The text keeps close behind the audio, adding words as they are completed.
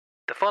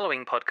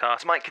following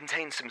podcast might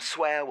contain some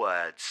swear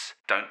words.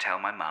 Don't tell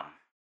my mum.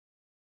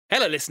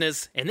 Hello,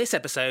 listeners. In this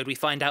episode, we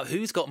find out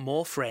who's got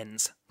more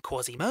friends,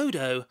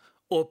 Quasimodo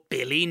or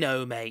Billy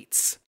No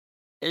Mates.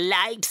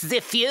 Light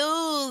the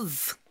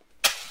fuse!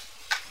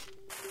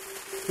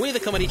 We're the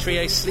comedy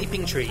trio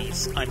Sleeping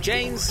Trees. I'm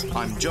James.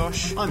 I'm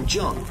Josh. I'm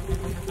John.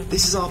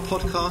 This is our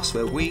podcast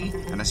where we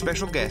And a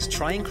special guest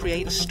Try and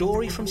create a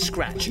story from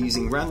scratch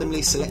using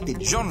randomly selected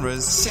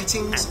genres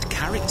settings and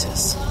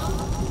characters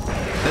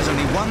There's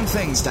only one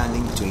thing.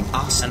 standing between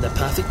us and the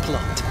perfect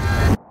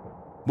plot.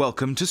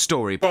 Welcome to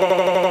Story. What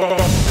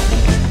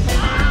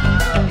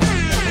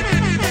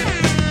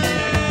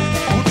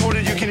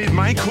order you can eat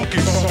my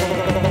cookies?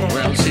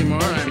 Well,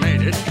 Seymour, I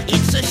made it.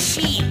 It's a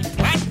sheep.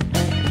 What?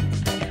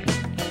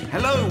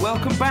 Hello,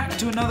 welcome back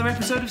to another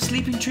episode of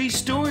Sleeping Trees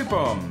Story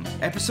Bomb.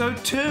 Episode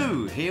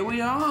 2, here we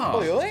are.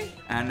 Oi, oi.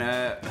 And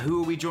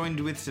who are we joined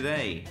with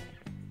today?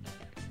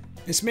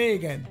 It's me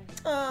again.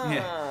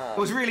 Yeah. I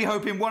was really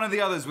hoping one of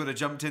the others would have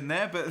jumped in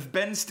there, but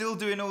Ben's still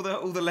doing all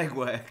the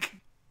legwork.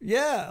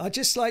 Yeah, I'd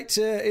just like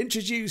to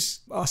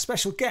introduce our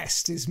special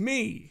guest is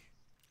me.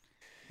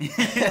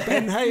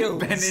 Ben Hales.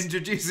 Ben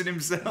introducing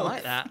himself. I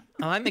like that.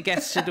 I'm the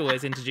guest should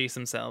always introduce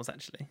themselves,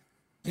 actually.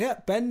 Yeah,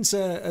 Ben's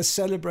a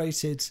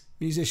celebrated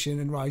musician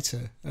and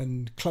writer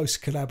and close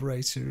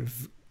collaborator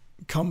of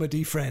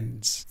Comedy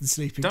Friends, The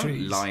Sleeping Don't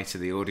Trees. lie to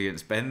the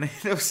audience, Ben.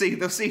 They'll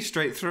see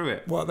straight through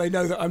it. Well, they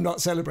know that I'm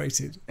not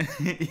celebrated.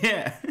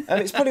 Yeah.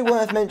 It's probably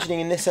worth mentioning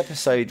in this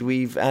episode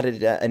we've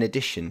added an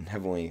addition,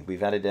 haven't we?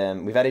 We've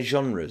added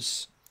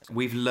genres.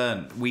 We've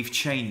learned, we've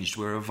changed,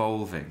 we're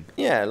evolving.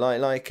 Yeah,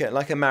 like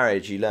a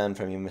marriage, you learn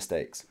from your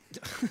mistakes.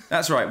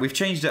 That's right, we've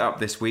changed it up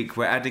this week.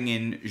 We're adding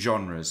in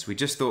genres. We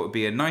just thought it'd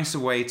be a nicer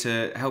way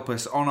to help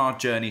us on our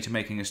journey to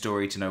making a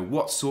story, to know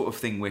what sort of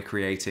thing we're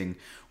creating,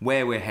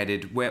 where we're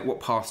headed, what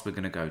paths we're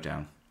going to go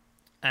down.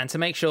 And to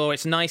make sure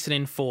it's nice and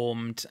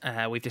informed,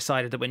 we've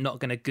decided that we're not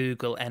going to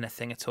Google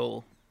anything at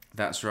all.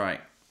 That's right.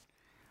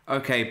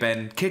 Okay,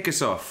 Ben, kick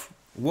us off.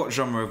 What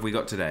genre have we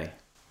got today?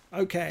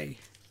 Okay,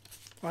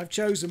 I've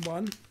chosen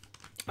one.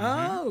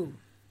 Oh,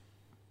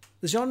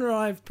 the genre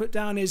I've put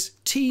down is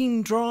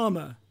teen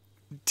drama.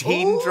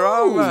 Teen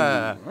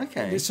drama.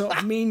 Okay. This sort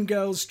of Mean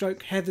Girls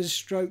stroke Heather's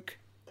stroke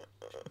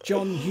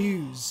John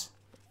Hughes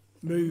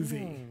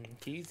movie.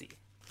 Easy.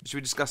 Should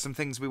we discuss some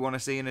things we want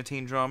to see in a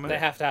teen drama? They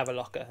have to have a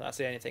locker. That's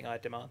the only thing I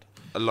demand.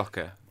 A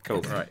locker.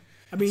 Cool. Right.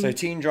 I mean, So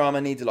teen drama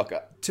needs a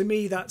locker. to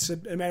me, that's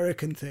an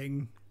American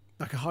thing.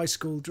 Like a high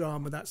school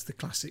drama, that's the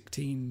classic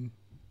teen.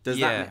 Does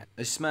Yeah. that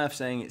is Smurf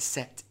saying it's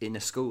set in a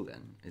school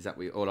then? Is that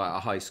or like a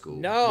high school?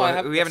 No, Well, I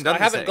haven't. we haven't done I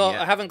the haven't setting got.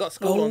 yet. I haven't got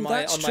school on my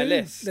that's on true. my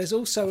list. There's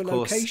also a Of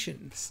course.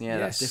 location. Yeah,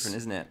 that's Yes. different,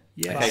 isn't it?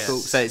 Yes. Okay, cool.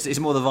 So it's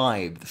more the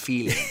vibe, the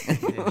feeling.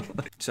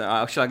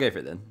 So shall I go for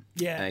it then?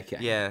 Yeah. Okay.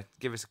 Yeah,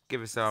 give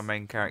us our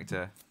main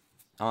character.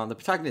 The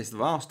protagonist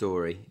of our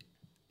story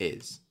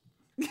is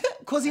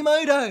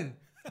Quasimodo.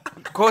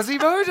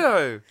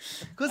 Quasimodo.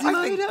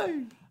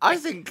 Quasimodo. I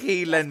think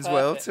he lends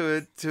well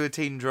to a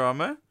teen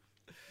drama.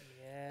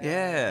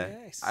 Yeah.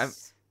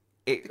 Yes.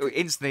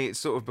 Instantly, it's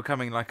sort of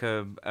becoming like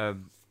a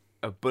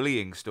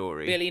bullying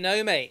story. Billy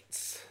No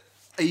Mates.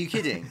 Are you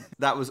kidding?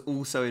 That was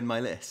also in my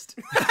list.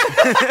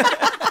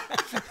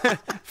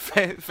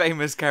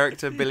 Famous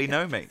character Billy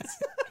No Mates.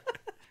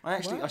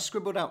 I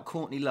scribbled out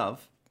Courtney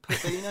Love.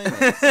 Put Billy No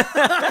Mates.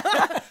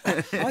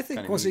 I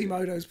think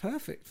Quasimodo's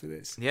perfect for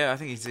this. Yeah, I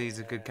think he's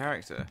a good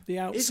character. The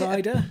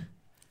outsider.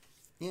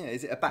 Yeah,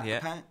 is it a backpack?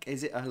 Yeah.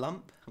 Is it a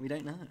lump? We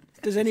don't know.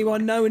 Does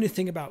anyone know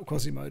anything about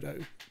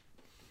Quasimodo?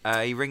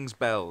 He rings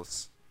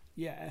bells.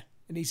 Yeah.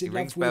 And he's He in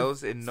rings love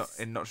bells in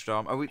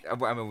Notre Dame. We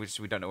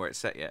don't know where it's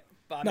set yet.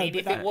 But I No, mean, but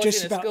if that- it was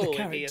just in a about the school,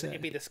 character.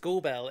 it'd be the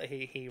school bell that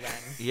he rang.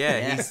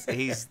 Yeah,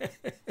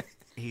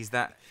 he's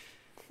that.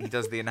 He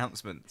does the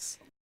announcements.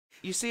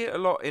 You see it a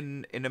lot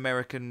in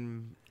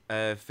American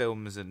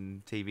films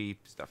and TV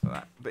stuff like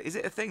that. But is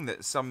it a thing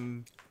that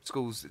some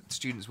schools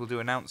students will do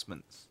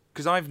announcements?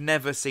 Because I've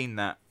never seen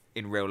that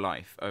in real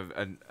life, of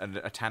a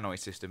tannoy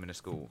system in a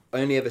school.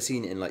 Only ever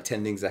seen it in like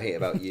 10 Things I Hate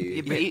About You.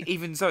 Yeah, but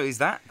even so, is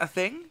that a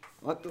thing?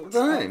 I don't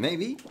know,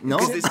 maybe. No.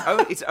 Because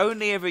it's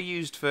only ever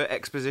used for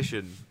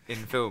exposition in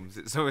films.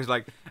 It's always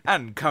like,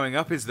 and coming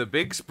up is the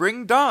big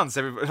spring dance.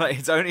 Everybody, like,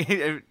 it's only.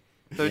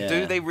 So Yeah.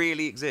 do they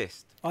really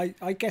exist?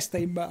 I guess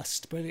they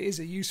must, but it is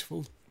a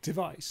useful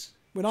device.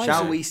 When I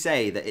Shall was- we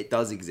say that it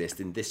does exist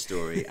in this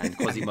story and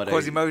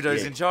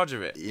Quasimodo's yeah. in charge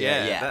of it.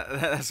 Yeah.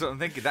 That's what I'm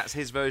thinking. That's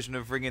his version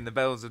of ringing the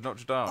bells of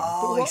Notre Dame.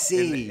 Oh, I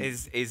see.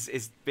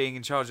 Is being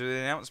in charge of the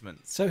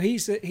announcements. So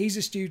he's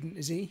a student,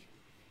 is he?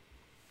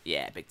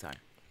 Yeah, big time.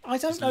 I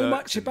don't Just know lurks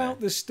much in about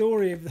there. the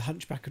story of the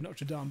Hunchback of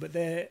Notre Dame, but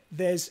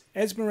there's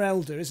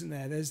Esmeralda, isn't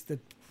there? There's the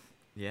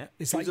Yeah.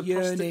 it's Who's like a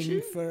yearning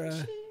prostitute? for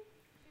a.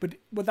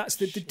 But that's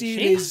the deal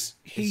She? is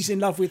he's in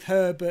love with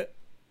her, but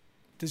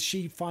does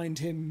she find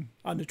him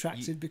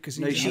unattractive because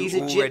he's No, in she's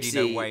love a You already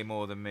know gypsy. way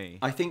more than me.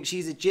 I think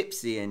she's a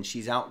gypsy and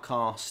she's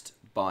outcast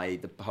by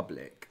the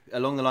public.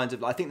 Along the lines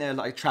of, I think they're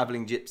like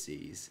travelling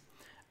gypsies,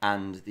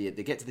 and they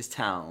get to this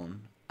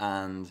town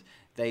and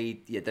they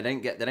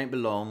don't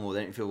belong or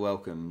they don't feel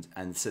welcomed,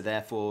 and so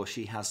therefore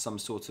she has some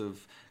sort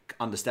of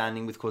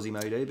understanding with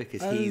Quasimodo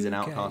because he's an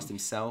outcast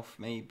himself,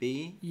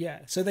 maybe. Yeah,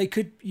 so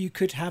you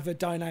could have a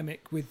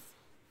dynamic with.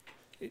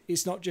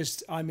 It's not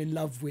just I'm in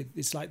love with.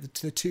 It's like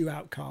the two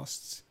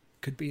outcasts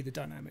could be the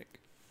dynamic.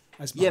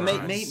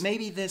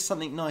 Maybe there's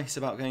something nice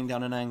about going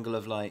down an angle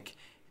of like.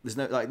 There's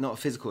no not a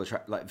physical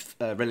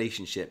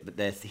relationship, but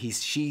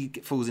she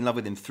falls in love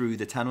with him through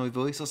the tannoy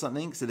voice or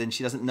something. So then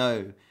she doesn't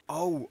know.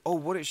 Oh,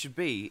 what it should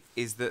be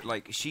is that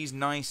like she's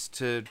nice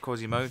to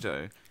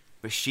Quasimodo,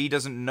 but she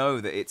doesn't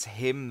know that it's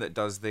him that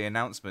does the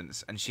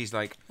announcements, and she's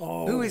like,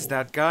 "Who is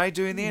that guy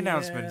doing the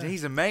announcement?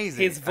 He's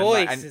amazing. His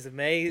voice is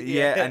amazing."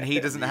 Yeah, and he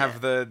doesn't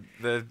have the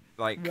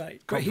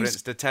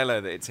confidence to tell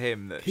her that it's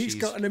him that he's she's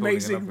got an falling in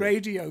amazing love with.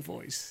 radio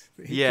voice.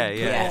 That he Yeah, can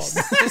yeah.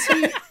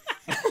 put on.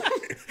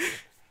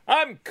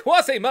 I'm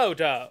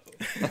Quasimodo.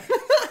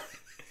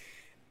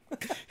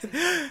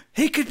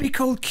 He could be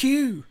called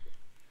Q.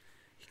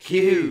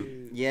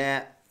 Q.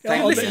 Yeah.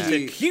 Listen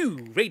to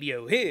Q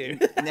radio here.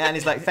 And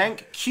he's like,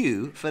 thank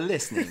Q for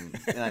listening.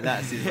 Like,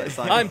 that's his, like,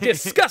 sign. I'm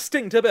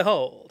disgusting to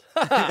behold.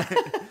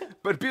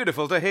 But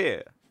beautiful to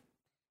hear.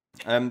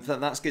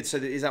 That's good. So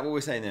is that what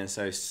we're saying then?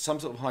 So some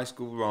sort of high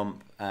school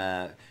romp.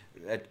 The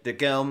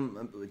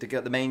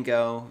main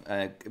girl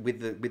with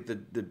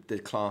the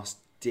class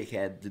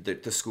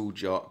dickhead, the school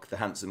jock, the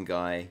handsome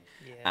guy,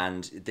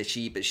 and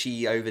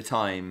she over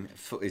time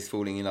is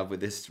falling in love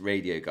with this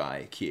radio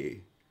guy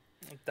Q.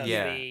 Does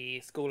the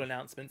school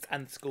announcements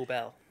and the school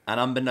bell. And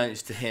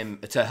unbeknownst to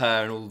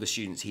her, and all the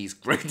students, he's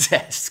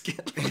grotesque.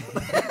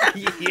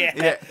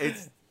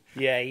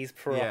 He's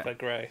proper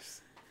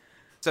gross.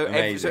 So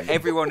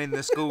everyone in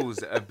the school's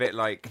a bit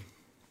like,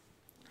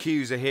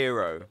 Q's a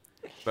hero,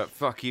 but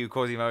fuck you,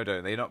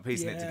 Quasimodo. They're not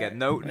piecing it together.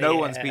 No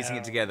one's piecing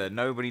it together.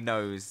 Nobody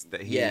knows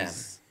that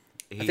he's.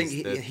 I think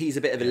he's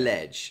a bit of a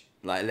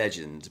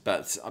legend,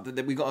 but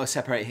we've got to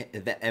separate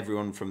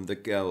everyone from the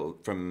girl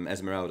from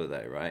Esmeralda,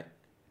 though, right?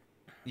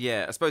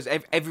 Yeah, I suppose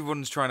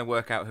everyone's trying to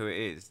work out who it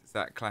is. It's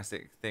that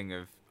classic thing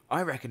of,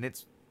 I reckon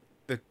it's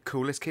the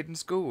coolest kid in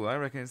school. I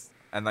reckon it's...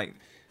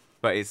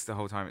 But it's the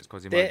whole time it's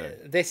Quasimodo.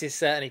 This is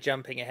certainly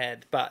jumping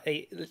ahead, but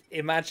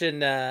imagine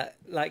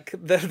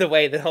the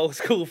way the whole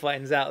school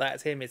finds out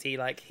that's him is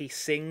he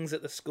sings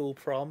at the school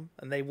prom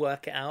and they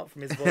work it out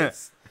from his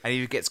voice. And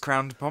he gets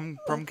crowned prom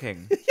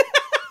king.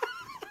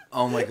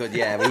 Oh my god,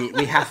 yeah,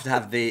 we have to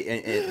have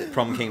the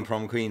prom king,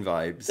 prom queen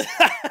vibes.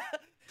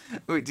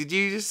 Wait, did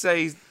you just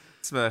say,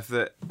 Smurf,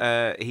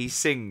 that he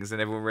sings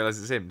and everyone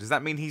realises it's him? Does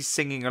that mean he's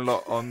singing a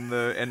lot on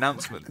the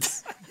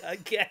announcements?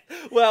 Yeah.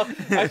 Well,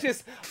 I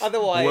just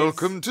otherwise.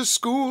 Welcome to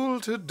school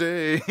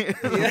today.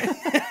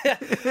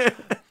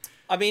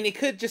 I mean, it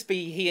could just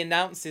be he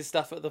announces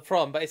stuff at the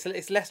prom, but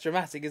it's less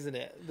dramatic, isn't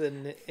it,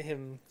 than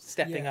him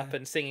stepping up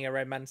and singing a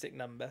romantic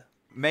number.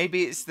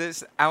 Maybe it's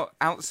this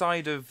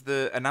outside of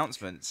the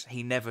announcements.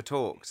 He never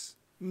talks.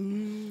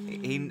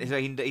 He's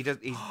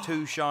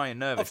too shy and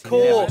nervous. Of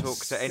course. He never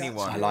talks to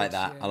anyone. I like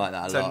that. I like that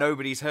a lot. So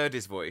nobody's heard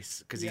his voice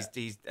because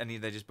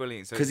they're just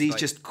bullying. Because he's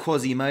just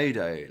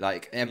Quasimodo.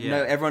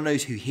 Everyone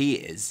knows who he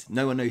is.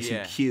 No one knows who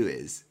Q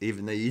is,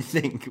 even though you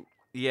think.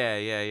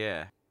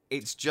 Yeah.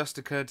 It's just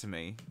occurred to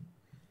me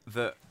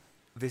that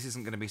this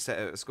isn't going to be set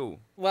at a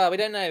school. Well, we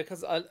don't know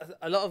because a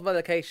lot of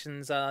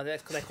locations they're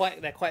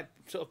quite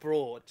sort of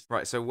broad.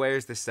 Right. So where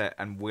is this set,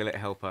 and will it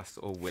help us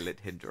or will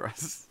it hinder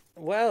us?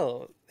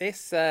 Well,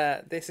 this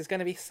is going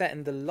to be set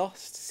in the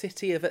lost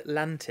city of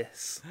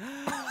Atlantis.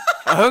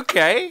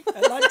 Okay.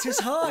 Atlantis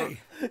High.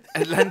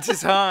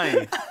 Atlantis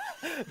High.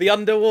 The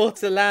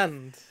underwater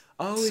land.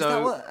 Oh, is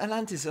that what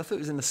Atlantis? I thought it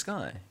was in the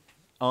sky.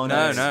 Oh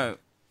no.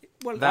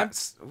 Well,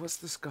 what's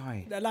the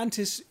sky?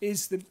 Atlantis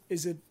is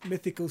a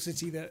mythical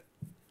city that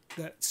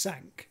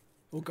sank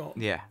or got.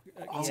 Yeah.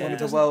 So it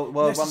doesn't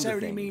well,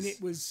 necessarily mean it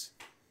was.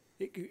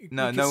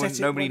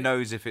 Nobody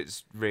knows if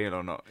it's real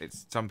or not.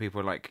 It's some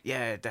people are like,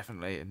 yeah,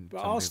 definitely. But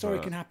our story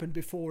can happen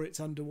before it's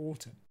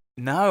underwater.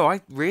 No, I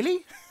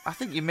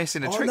think you're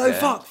missing a trick. No, there.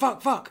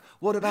 fuck.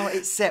 What about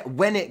it's set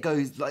when it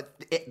goes like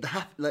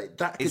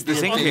that? It's the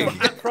sinking.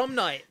 At prom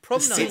night.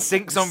 It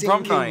sinks on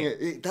prom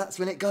night. That's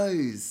when it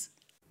goes.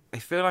 I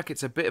feel like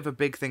it's a bit of a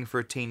big thing for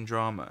a teen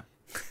drama.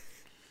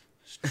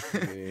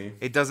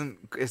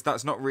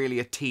 That's not really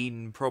a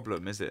teen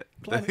problem, is it?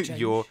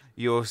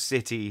 Your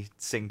city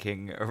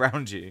sinking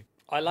around you.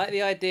 I like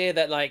the idea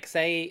that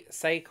say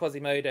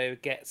Quasimodo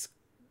gets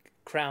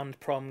crowned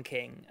prom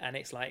king, and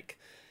it's like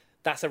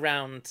that's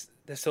around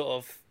the sort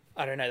of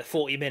the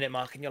 40-minute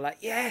mark, and you're like,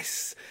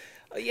 yes,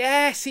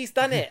 he's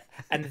done it,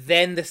 and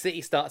then the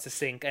city starts to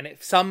sink, and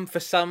for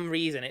some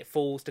reason it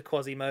falls to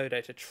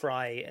Quasimodo to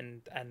try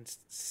and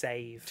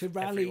save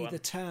rally everyone. The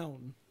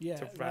town,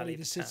 to rally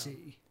the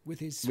city. With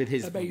his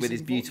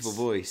beautiful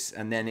voice,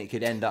 and then it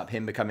could end up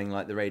him becoming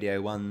like the Radio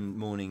 1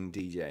 morning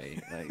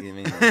DJ. Like, you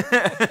know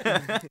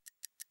what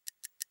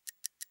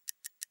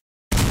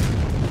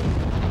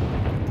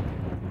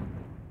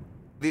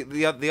I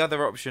mean? The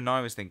other option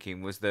I was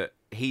thinking was that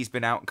he's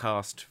been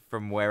outcast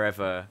from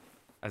wherever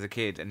as a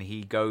kid, and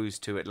he goes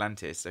to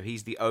Atlantis. So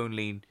he's the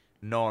only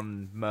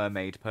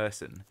non-mermaid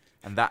person,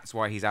 and that's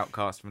why he's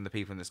outcast from the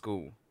people in the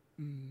school.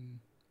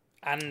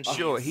 And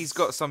Sure, he's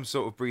got some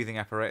sort of breathing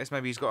apparatus.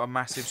 Maybe he's got a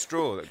massive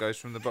straw that goes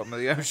from the bottom of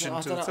the ocean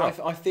to the top.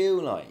 I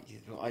feel like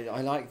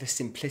I like the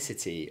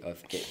simplicity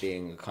of it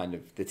being kind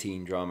of the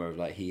teen drama of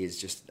like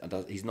he's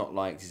not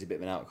liked, he's a bit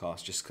of an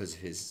outcast just because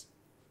of his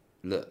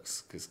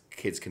looks, because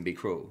kids can be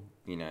cruel,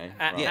 you know.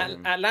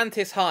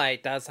 Atlantis High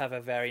does have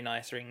a very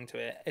nice ring to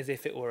it, as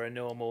if it were a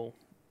normal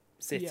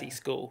city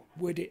school.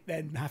 Would it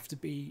then have to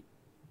be?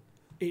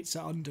 It's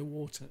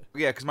underwater.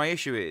 Yeah, because my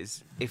issue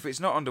is if it's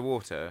not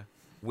underwater,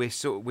 we're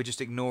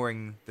just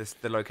ignoring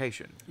the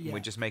location. Yeah. We're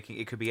just making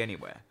it could be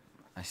anywhere.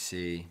 I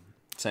see.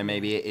 So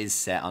maybe it is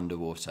set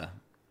underwater.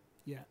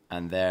 Yeah.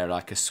 And they're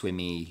like a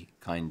swimmy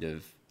kind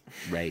of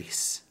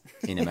race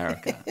in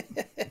America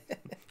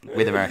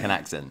with American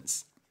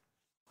accents.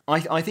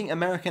 I think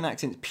American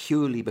accents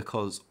purely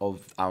because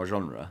of our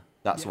genre.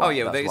 That's why. Oh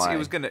yeah, that's why. it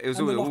was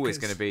always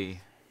going to be.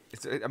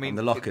 I mean, And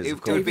the Lockers, it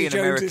of course. would be an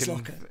Davy Jones's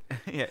American.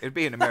 Locker. Yeah, it'd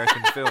be an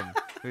American film.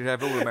 We'd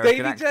have all American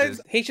Davy actors.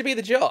 Jones, he should be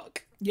the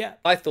jock. Yeah.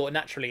 I thought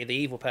naturally the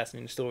evil person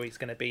in the story is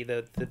going to be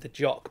the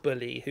jock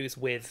bully who's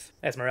with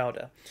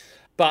Esmeralda.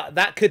 But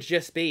that could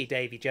just be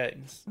Davy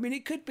Jones. I mean,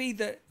 it could be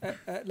that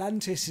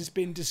Atlantis has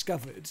been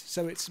discovered,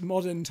 so it's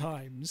modern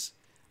times,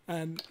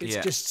 and it's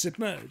just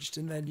submerged.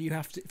 And then you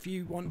have to, if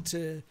you want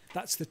to,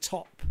 that's the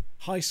top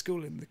high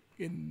school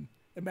in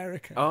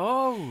America.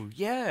 Oh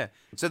yeah,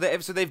 so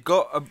they've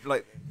got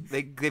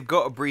they've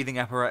got a breathing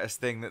apparatus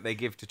thing that they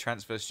give to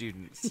transfer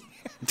students.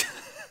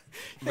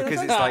 Because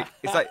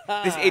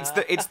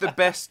it's the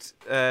best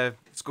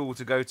school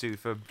to go to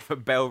for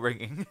bell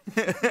ringing.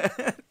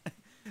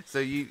 So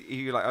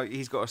you like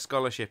he's got a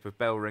scholarship of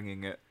bell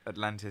ringing at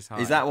Atlantis High.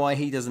 Is that why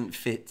he doesn't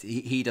fit?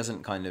 He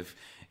doesn't kind of.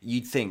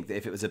 You'd think that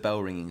if it was a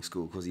bell ringing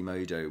school,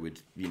 Quasimodo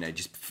would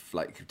just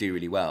like do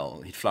really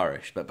well. He'd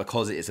flourish, but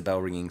because it is a bell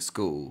ringing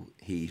school,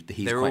 he's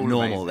They're quite all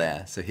normal amazing.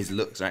 there. So his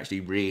looks are actually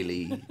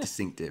really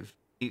distinctive.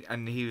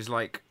 And he was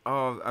like,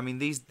 "Oh, I mean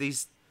these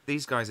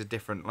guys are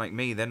different. Like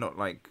me, they're not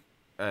like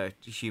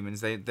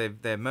humans.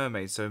 They're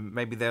mermaids. So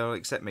maybe they'll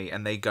accept me."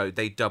 And they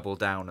double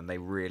down, and they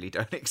really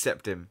don't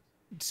accept him.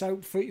 So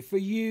for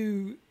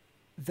you,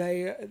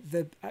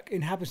 the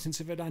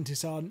inhabitants of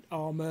Atlantis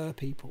are mer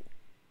people.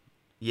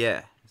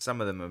 Yeah, some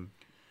of them are,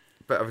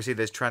 but obviously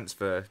there's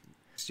transfer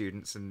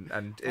students and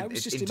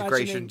was just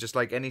integration, imagining- just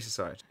like any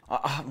society.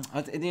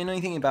 The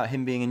only thing about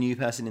him being a new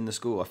person in the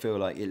school, I feel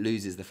like it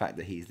loses the fact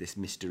that he's this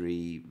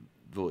mystery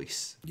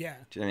voice. Yeah.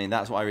 Do you know what I mean?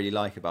 That's what I really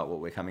like about what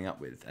we're coming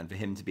up with. And for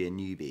him to be a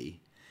newbie,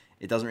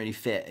 it doesn't really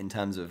fit in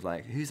terms of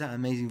like, who's that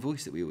amazing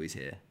voice that we always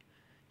hear?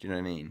 Do you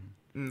know what I mean?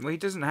 Well, he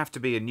doesn't have to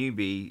be a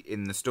newbie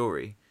in the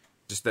story,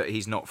 just that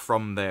he's not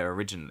from there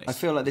originally. I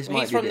feel like this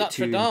might He's be a from bit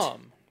Notre too...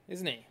 Dame,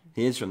 isn't he?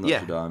 He is from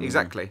Notre Dame.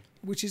 Exactly.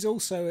 Which is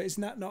also,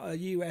 isn't that not a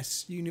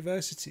US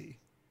university?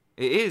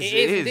 It is. It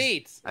is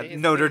indeed. At It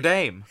is Notre indeed.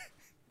 Dame.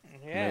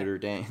 Yeah. Notre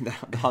Dame.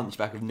 The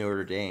Hunchback of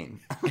Notre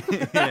Dame.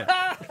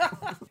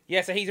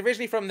 Yeah, so he's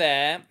originally from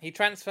there. He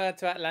transferred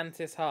to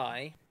Atlantis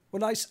High.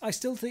 Well, I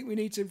still think we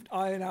need to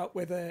iron out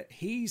whether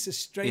he's a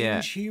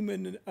strange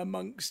human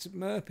amongst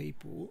mer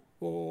people,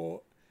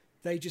 or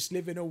they just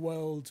live in a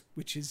world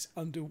which is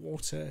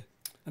underwater,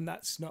 and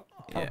that's not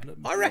a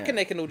problem. I reckon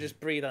they can all just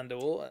breathe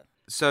underwater.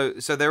 So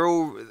they're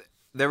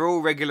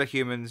all regular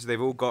humans. They've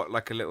all got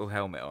like a little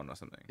helmet on or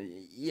something.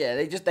 Yeah,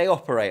 they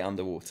operate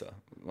underwater.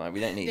 Like,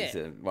 we don't need Yeah.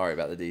 to worry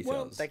about the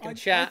details. They can I-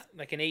 chat,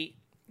 they can eat.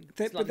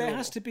 But there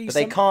has to be but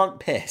some... they can't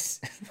piss.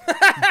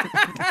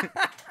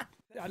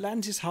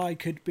 Atlantis High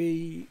could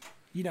be,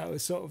 a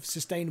sort of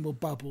sustainable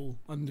bubble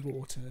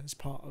underwater as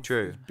part of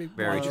True. a big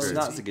Very wide true. city.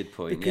 That's a good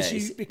point. Because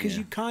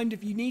Yeah,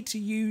 you need to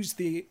use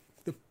the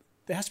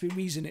there has to be a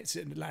reason it's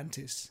in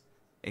Atlantis.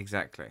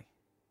 Exactly.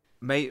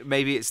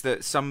 Maybe it's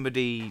that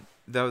somebody,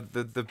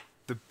 the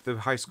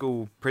high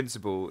school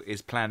principal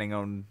is planning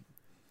on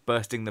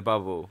bursting the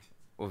bubble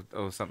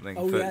or something.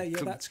 Oh for yeah,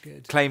 that's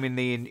good. Claiming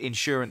the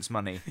insurance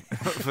money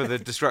for the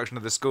destruction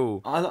of the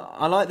school.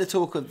 I like the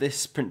talk of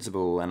this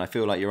principle, and I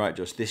feel like you're right,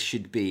 Josh. This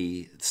should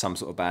be some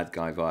sort of bad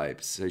guy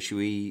vibes. So should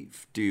we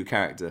do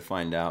character,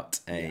 find out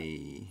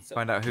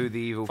Find out who the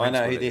evil find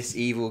out who principal is. this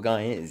evil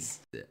guy is?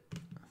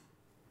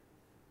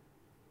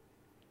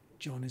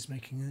 John is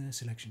making a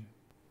selection.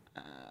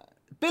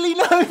 Billy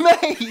No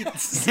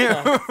Mates!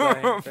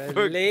 Don't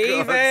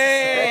believe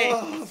it!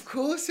 Oh, of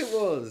course it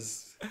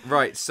was.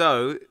 Right,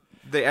 so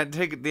the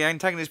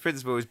antagonist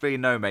principal is Billy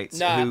No Mates,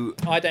 No, who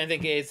I don't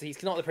think it is.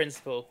 He's not the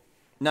principal.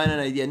 No,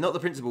 yeah, not the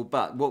principal,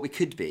 but what we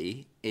could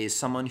be is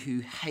someone who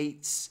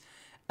hates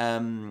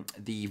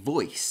the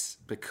voice,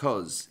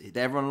 because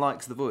everyone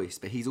likes the voice,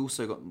 but he's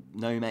also got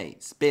no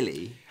mates.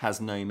 Billy has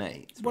no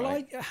mates. Well,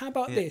 right? how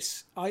about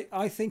this?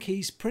 I think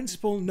he's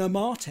Principal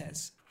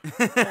Nemartes.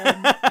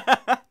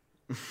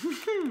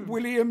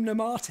 William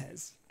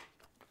Nemartes.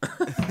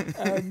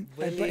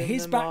 But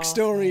his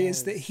backstory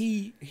is that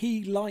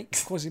he like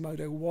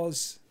Quasimodo,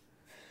 was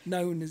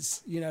known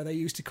as, they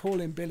used to call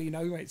him Billy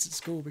No Mates at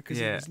school because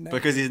of his name.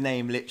 Because his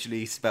name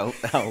literally spelt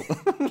out.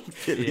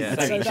 Yeah.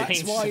 So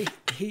that's why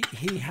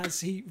he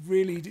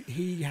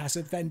has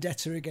a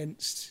vendetta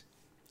against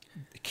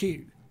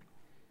Q.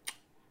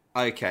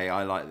 Okay,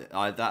 I like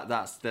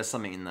that. There's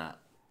something in that.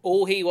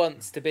 All he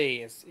wants to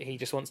be is he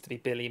just wants to be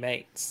Billy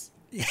Mates.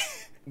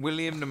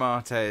 William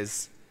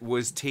Nemartes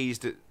was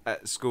teased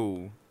at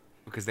school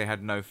because they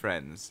had no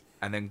friends,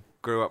 and then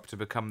grew up to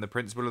become the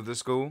principal of the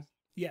school.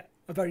 Yeah,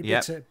 a very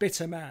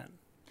bitter man.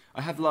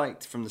 I have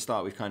liked from the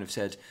start. We've kind of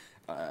said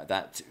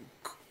that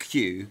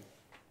Q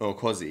or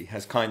Quasi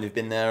has kind of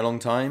been there a long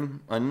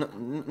time,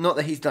 and not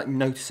that he's like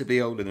noticeably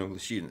older than all the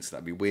students.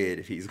 That'd be weird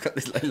if he's got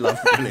this like love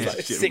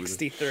relationship.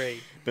 63.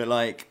 But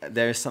like,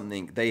 there is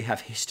something. They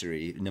have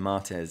history.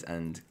 Nemartes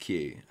and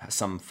Q has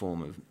some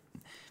form of.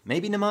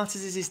 Maybe Nemartes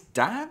is his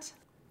dad.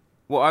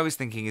 What I was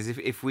thinking is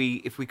if we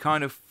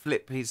kind of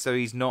flip so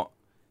he's not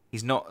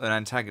an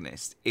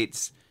antagonist.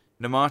 It's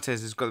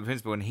Nemartes has got the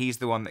principal, and he's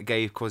the one that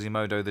gave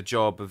Quasimodo the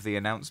job of the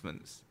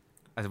announcements,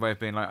 as a way of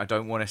being like, I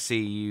don't want to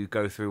see you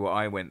go through what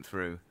I went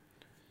through.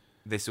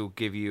 This will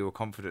give you a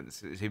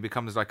confidence. He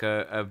becomes like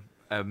a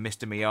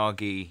Mr.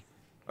 Miyagi,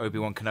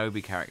 Obi-Wan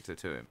Kenobi character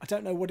to him. I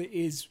don't know what it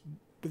is,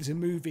 but there's a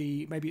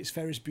movie, maybe it's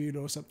Ferris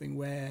Bueller or something,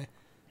 where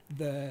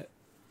the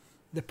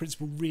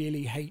principal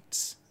really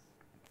hates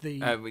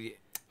the...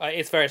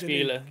 It's Ferris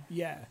Bueller.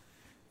 Yeah.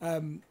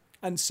 And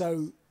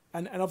so...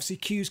 And obviously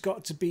Q's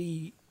got to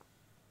be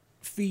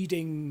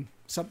feeding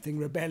something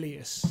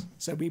rebellious.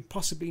 So we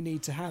possibly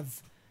need to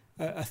have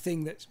a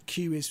thing that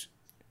Q is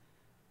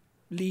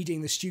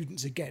leading the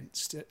students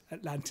against at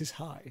Atlantis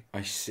High.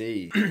 I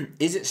see.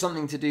 Is it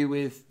something to do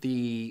with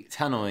the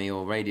tannoy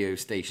or radio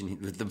station,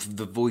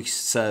 the voice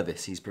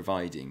service he's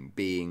providing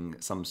being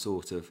some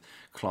sort of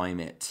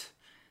climate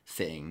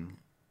thing?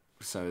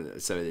 So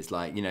it's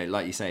like,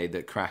 like you say,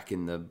 the crack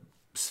in the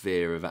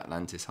sphere of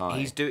Atlantis High.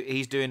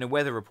 He's doing a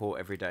weather report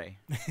every day,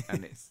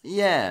 and it's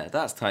yeah,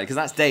 that's tight because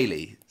that's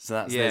daily.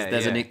 So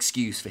there's an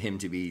excuse for him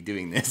to be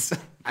doing this.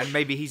 And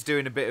maybe he's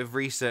doing a bit of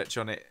research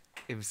on it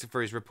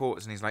for his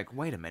reports, and he's like,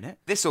 wait a minute,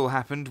 this all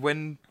happened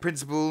when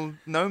Principal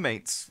No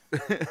Mates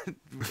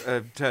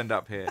turned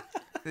up here.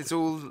 It's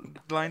all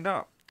lined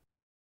up.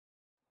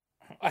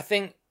 I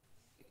think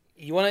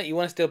you want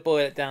to still boil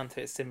it down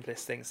to its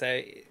simplest thing.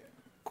 So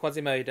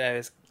Quasimodo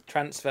is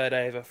transferred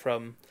over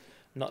from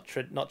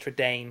Notre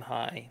Dame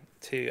High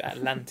to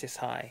Atlantis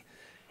High.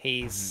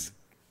 He's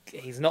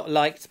not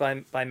liked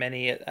by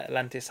many at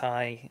Atlantis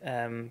High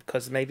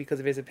because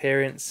of his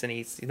appearance, and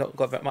he's not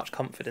got very much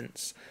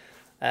confidence.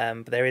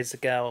 But there is a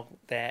girl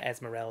there,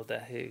 Esmeralda,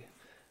 who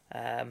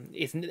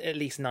is at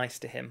least nice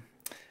to him,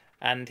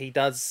 and he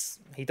does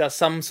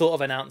some sort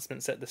of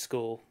announcements at the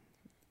school,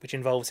 which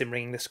involves him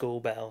ringing the school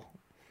bell,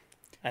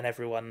 and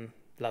everyone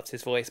loves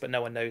his voice, but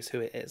no one knows who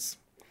it is.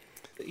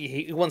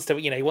 He wants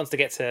to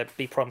get to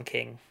be prom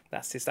king.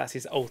 That's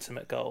his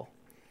ultimate goal.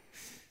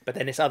 But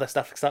then this other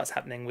stuff starts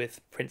happening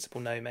with Principal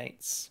No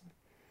Mates.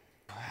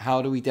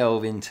 How do we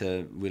delve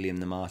into William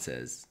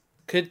Nemartes?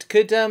 Could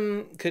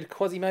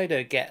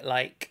Quasimodo get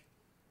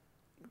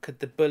could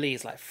the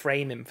bullies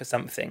frame him for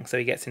something so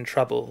he gets in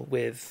trouble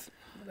with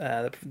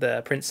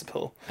the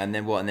principal? And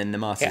then what? And then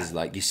Nemartes is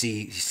like, you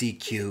see,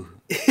 Q,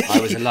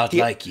 I was a lot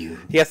like you.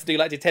 He has to do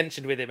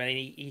detention with him, and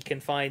he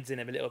confides in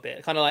him a little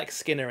bit, kind of like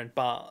Skinner and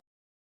Bart.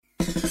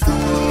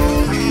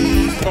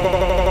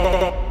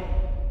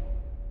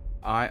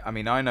 I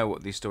mean, I know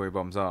what these story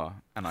bombs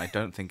are, and I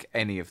don't think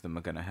any of them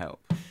are going to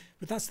help.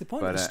 But that's the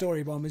point of a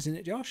story bomb, isn't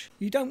it, Josh?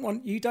 You don't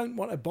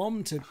want a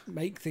bomb to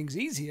make things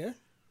easier.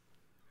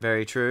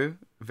 Very true.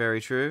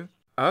 Very true.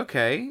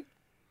 Okay.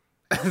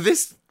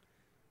 This,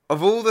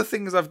 of all the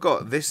things I've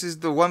got, this is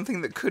the one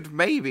thing that could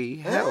maybe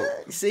help.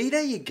 See,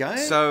 there you go.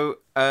 So,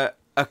 a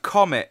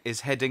comet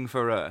is heading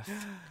for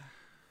Earth.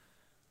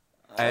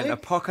 An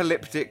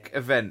apocalyptic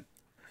event.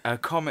 A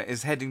comet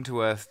is heading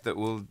to Earth that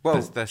will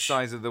the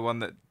size of the one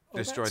that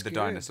destroyed the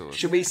dinosaurs.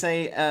 Should we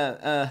say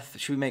Earth?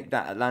 Should we make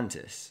that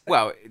Atlantis?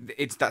 Well,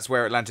 that's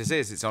where Atlantis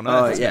is. It's on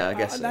Earth. Oh, yeah, I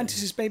guess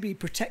Atlantis is maybe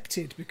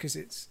protected because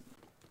it's...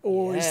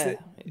 Or is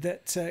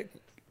that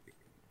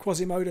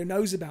Quasimodo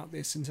knows about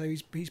this, and so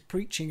he's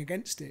preaching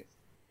against it.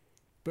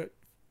 But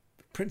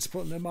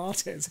Principal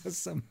Nemartes has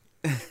some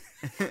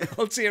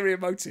ulterior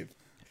motive.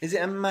 Is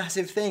it a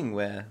massive thing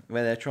where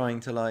they're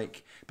trying to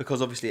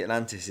because obviously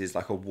Atlantis is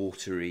like a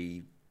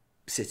watery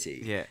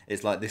city. Yeah.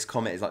 It's like this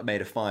comet is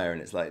made of fire,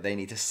 and it's like they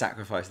need to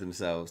sacrifice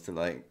themselves to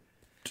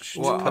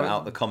put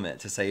out the comet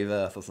to save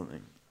Earth or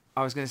something.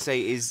 I was going to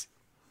say, is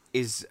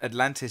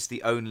Atlantis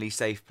the only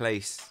safe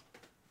place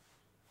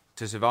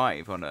to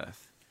survive on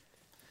Earth?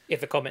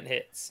 If a comet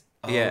hits.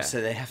 Oh,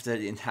 so they have to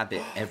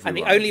inhabit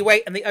everyone.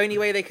 And the only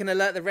way they can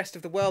alert the rest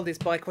of the world is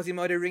by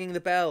Quasimodo ringing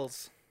the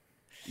bells.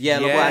 Yeah,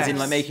 as in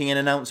making an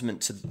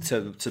announcement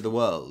to the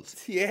world.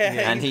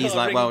 Yeah, and he's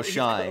shy. He's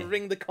got to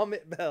ring the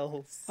comet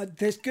bells.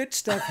 There's good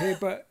stuff here,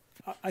 but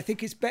I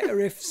think it's better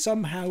if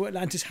somehow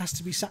Atlantis has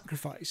to be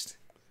sacrificed,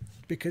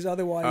 because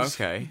otherwise,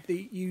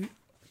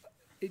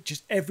 it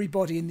just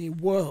everybody in the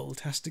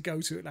world has to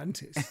go to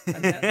Atlantis.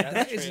 And that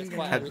That's isn't true.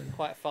 going to happen.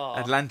 Quite far.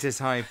 Atlantis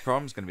High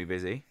Prom's going to be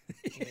busy.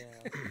 Yeah.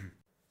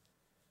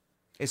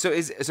 So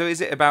is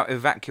it about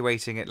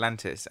evacuating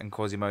Atlantis and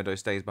Quasimodo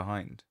stays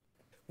behind?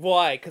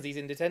 Why? Because he's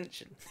in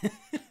detention.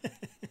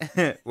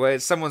 Well,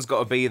 someone's got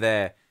to be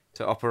there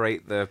to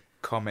operate the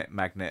comet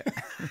magnet.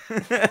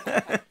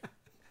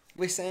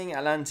 We're saying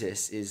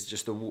Atlantis is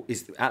just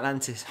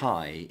Atlantis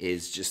High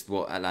is just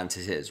what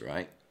Atlantis is,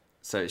 right?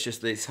 So it's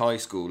just this high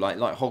school, like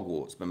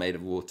Hogwarts, but made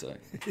of water.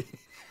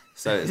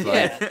 So it's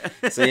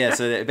like, so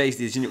it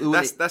basically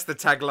That's the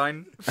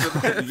tagline for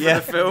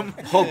the film.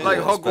 Hogwarts, like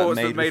but Hogwarts,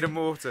 made but made of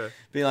water.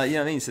 Be like, you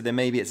know what I mean? So then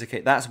maybe it's okay.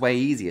 That's way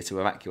easier to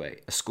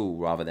evacuate a school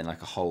rather than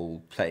like a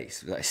whole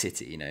place, like a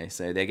city, you know?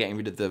 So they're getting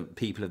rid of the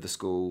people of the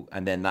school,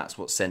 and then that's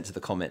what's sent to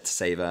the comet to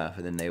save Earth,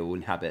 and then they all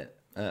inhabit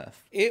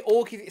Earth.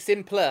 Or is it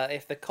simpler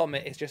if the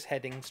comet is just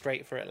heading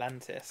straight for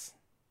Atlantis?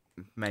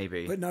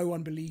 Maybe. But no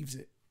one believes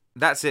it.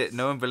 That's it.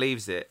 No one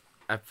believes it.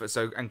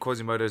 And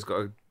Quasimodo's got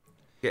to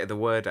get the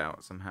word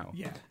out somehow.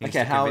 Yeah. He needs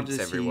Okay, to how convince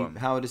does everyone.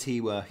 how does he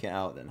work it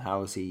out then?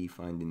 How is he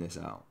finding this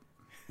out?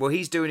 Well,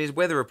 he's doing his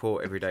weather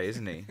report every day,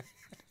 isn't he?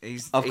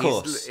 Of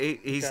course.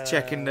 He's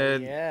checking the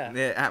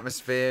yeah.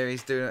 atmosphere.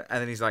 He's doing,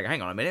 and then he's like,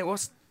 "Hang on a minute,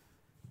 what's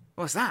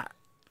that?"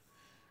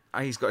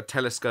 He's got a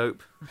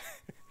telescope.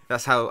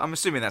 That's how. I'm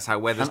assuming that's how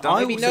weather's And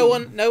done.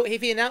 Maybe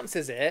if he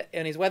announces it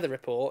in his weather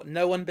report,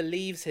 no one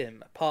believes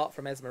him apart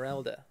from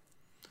Esmeralda.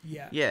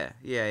 Yeah.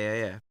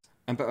 Yeah.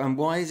 And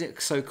why is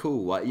it so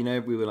cool? Like, you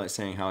know, we were like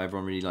saying how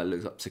everyone really like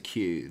looks up to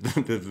Q,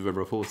 the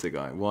reporter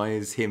guy. Why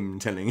is him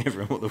telling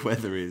everyone what the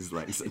weather is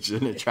like such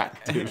an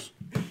attractive?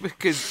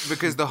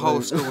 because the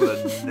whole school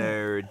are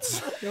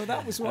nerds. No,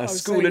 that was what I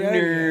was school saying of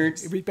earlier. nerds.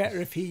 It'd be better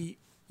if he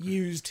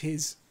used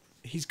he's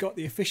got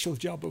the official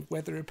job of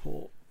weather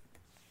report,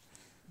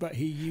 but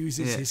he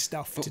uses his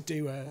stuff to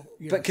do a.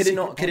 But could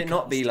it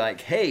not be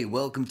like, hey,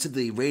 welcome to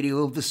the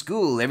radio of the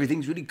school.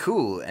 Everything's really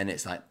cool, and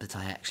it's like, but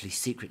I actually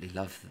secretly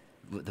love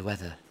the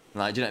weather.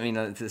 Like, do you know what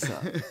I mean? It's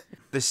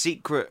The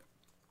secret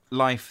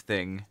life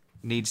thing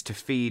needs to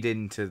feed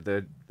into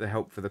the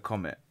help for the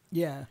comet.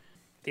 Yeah.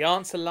 The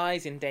answer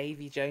lies in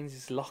Davy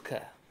Jones's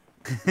locker.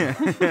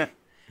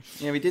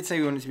 Yeah, we did say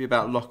we wanted it to be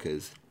about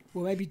lockers.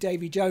 Well, maybe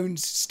Davy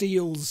Jones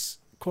steals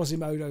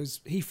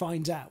Quasimodo's. He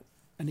finds out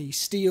and he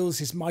steals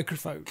his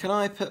microphone. Can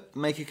I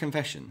make a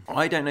confession?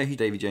 I don't know who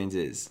Davy Jones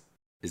is.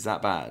 Is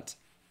that bad?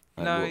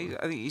 Like, No,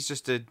 what- I think he's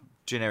just a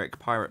generic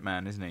pirate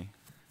man, isn't he?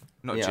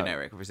 Not Yeah.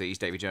 generic, obviously. He's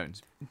Davy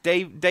Jones.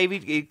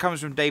 It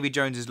comes from Davy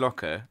Jones's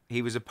locker.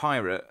 He was a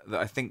pirate that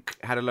I think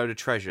had a load of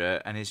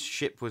treasure, and his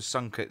ship was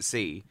sunk at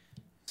sea,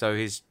 so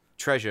his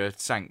treasure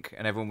sank,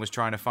 and everyone was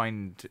trying to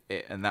find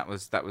it, and that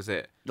was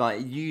it.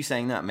 like you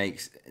saying that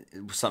makes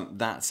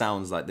that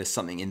sounds like there's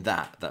something in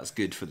that's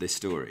good for this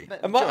story.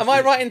 Am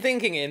I right in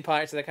thinking in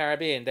Pirates of the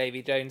Caribbean,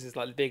 Davy Jones is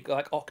like the big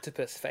like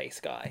octopus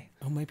face guy?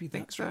 Oh, maybe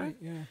that's so. right.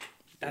 Yeah.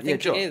 I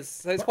think John. it is.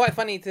 So it's quite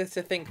funny to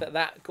think that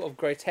sort of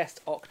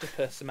grotesque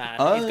octopus man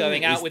Oh, is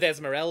going out is- with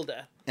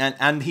Esmeralda.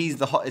 And he's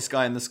the hottest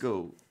guy in the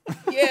school.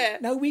 Yeah.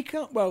 No, we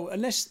can't. Well,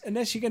 unless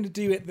you're going to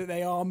do it that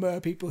they armour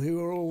people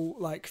who are all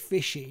like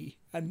fishy,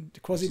 and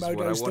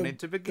Quasimodo's wanted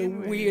to the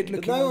begin with. weird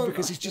looking one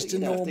because he's just a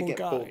normal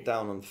guy.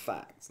 down on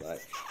facts,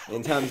 like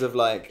in terms of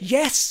like.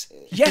 Yes,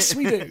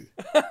 we do.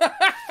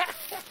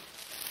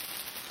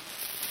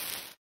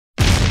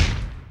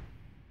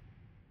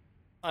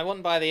 I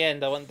want by the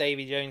end, I want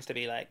Davy Jones to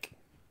be like,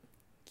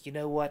 you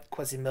know what,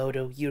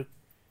 Quasimodo,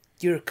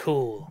 you're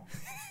cool.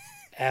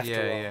 After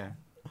all. Yeah.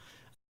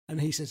 And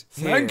he says,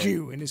 "Thank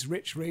you," in his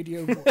rich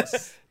radio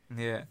voice.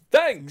 Yeah.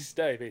 Thanks,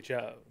 Davy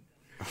Jones.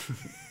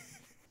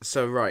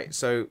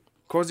 So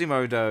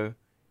Quasimodo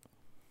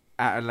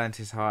at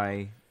Atlantis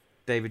High,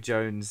 David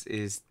Jones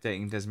is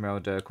dating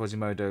Esmeralda.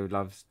 Quasimodo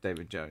loves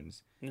David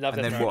Jones. Love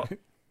And then Esmeralda. what?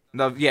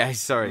 No, yeah,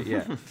 sorry,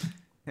 yeah.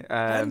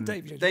 And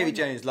Davy Jones. Davy Why not?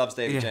 Jones loves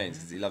Davy Yeah. Jones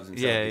because he loves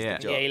himself. Yeah, He's yeah.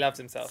 the job. Yeah, he loves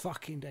himself.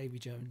 Fucking Davy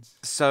Jones.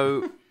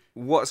 So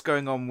what's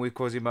going on with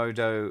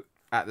Quasimodo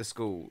at the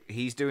school?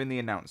 He's doing the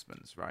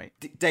announcements, right?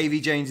 Davy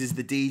Jones is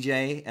the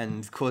DJ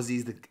and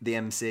Quasi's the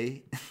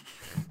MC.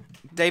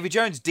 David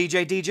Jones,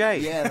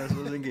 DJ. Yeah, that's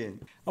what I'm thinking.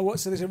 Oh, what?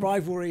 So there's a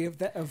rivalry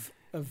of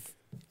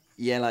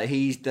Yeah, like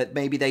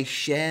maybe they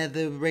share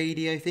the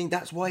radio thing.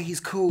 That's why he's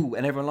cool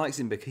and everyone likes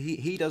him because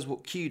he does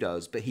what Q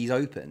does, but he's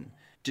open.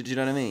 Do you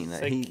know what I mean?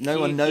 Like, So no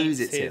one Q knows keeps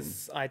it's him.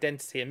 his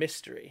identity a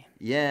mystery.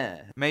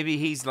 Yeah. Maybe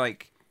he's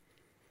like,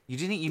 you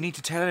need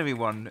to tell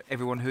everyone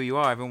who you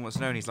are. Everyone wants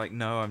to know. And he's like,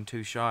 no, I'm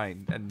too shy.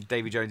 And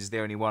Davy Jones is the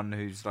only one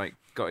who's like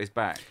got his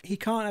back. he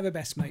can't have a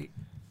best mate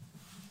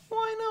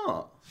Why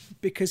not?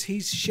 because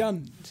he's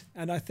shunned,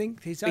 and I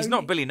think He's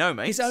not Billy No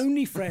Mates. His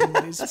only friend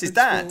is That's his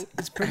dad.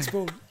 Is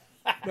Principal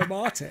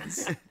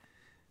Romartes,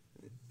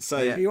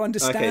 So who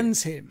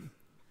understands him.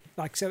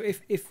 Like, so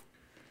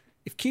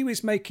if Q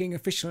is making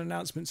official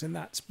announcements and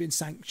that's been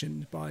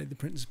sanctioned by the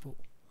principal,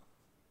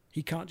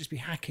 he can't just be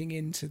hacking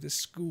into the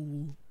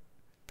school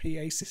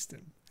PA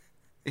system.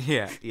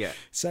 Yeah.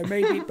 So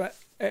maybe, but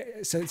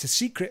so it's a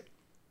secret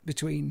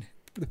between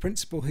the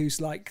principal, who's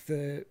like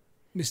the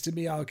Mr.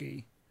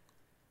 Miyagi.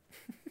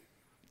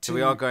 So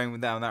we are going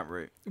down that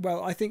route.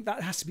 Well, I think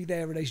that has to be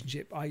their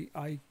relationship.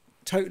 I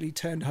totally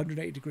turned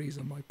 180 degrees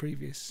on my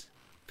previous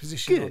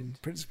position on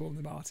Principal and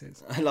the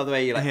Martyrs. I love the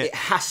way you're like, it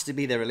has to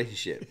be their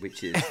relationship,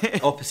 which is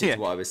opposite to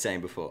what I was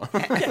saying before.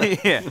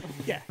 Yeah.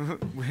 Yeah.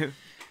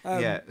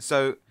 Yeah.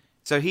 So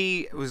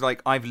he was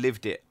like, I've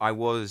lived it. I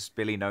was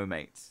Billy No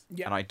Mates,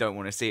 and I don't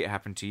want to see it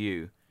happen to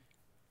you.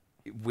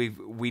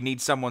 We need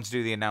someone to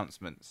do the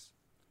announcements.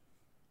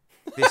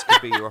 This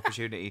could be your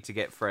opportunity to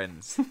get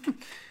friends.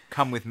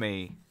 Come with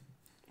me.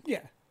 Yeah.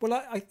 Well,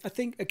 I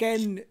think,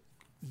 again,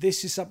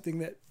 this is something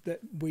that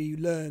we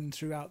learn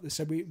throughout this.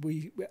 So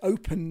it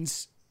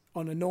opens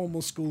on a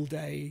normal school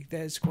day.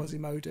 There's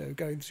Quasimodo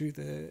going through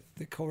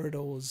the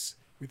corridors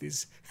with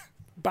his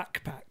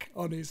backpack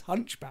on his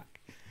hunchback.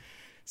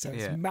 So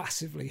it's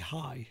massively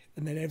high.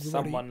 And then everybody...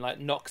 Someone like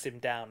knocks him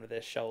down with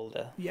their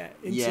shoulder. Yeah.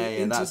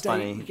 That's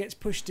funny. He gets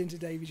pushed into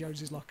Davy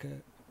Jones's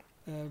locker.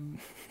 And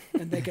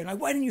they're going,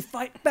 why don't you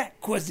fight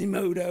back,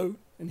 Quasimodo?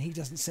 And he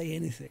doesn't say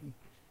anything.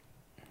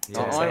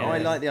 Yeah. I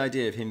like the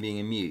idea of him being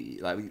a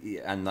mute,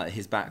 and like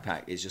his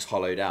backpack is just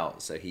hollowed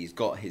out, so he's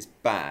got his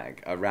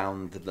bag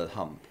around the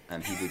hump,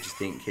 and people just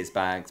think his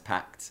bag's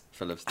packed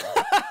full of stuff.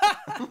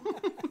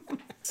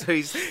 So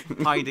he's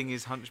hiding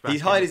his hunchback.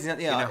 He's hiding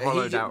in a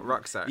hollowed out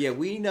rucksack. Yeah,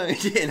 we know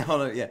it in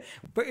hollow. Yeah,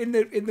 but in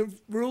the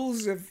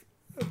rules of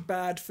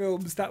bad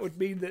films, that would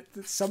mean that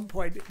at some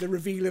point the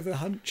reveal of a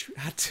hunch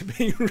had to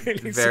be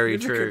really very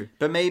significant. true.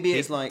 But maybe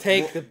it's like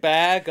Take the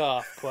bag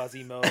off,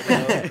 Quasimodo.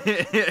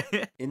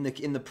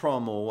 in the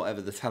prom or whatever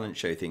the talent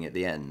show thing at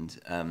the end,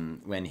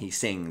 when he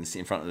sings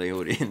in front of the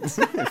audience.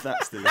 If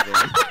that's still a thing.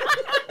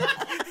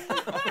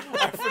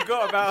 I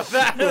forgot about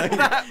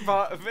that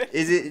part of it.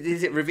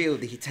 Is it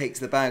revealed that he takes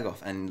the bag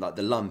off and like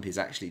the lump is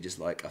actually just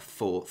like a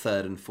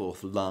third and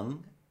fourth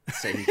lung,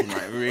 so he can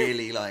like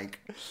really like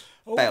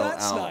belt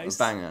that's out nice. a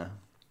banger.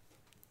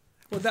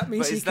 Well, that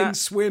means But he is can that-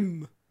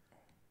 swim.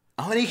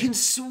 Oh, and he can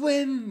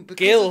swim.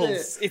 Because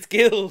Gills. It's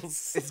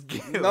gills. It's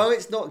gills. No,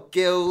 it's not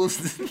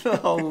gills. The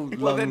whole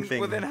lung thing.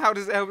 Well, then how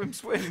does it help him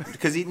swim?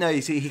 Because he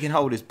can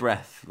hold his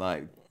breath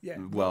like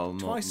more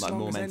twice as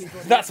long as mentally.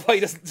 anybody. That's why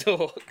he doesn't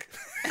talk.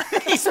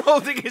 He's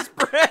holding his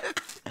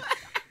breath.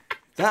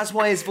 That's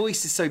why his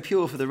voice is so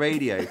pure for the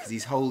radio, because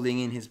he's holding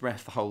in his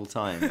breath the whole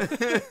time.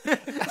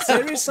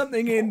 There is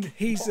something in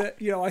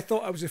I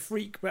thought I was a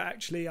freak, but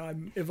actually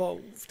I'm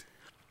evolved.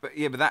 But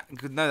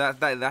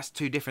that's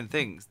two different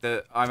things.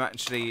 That I'm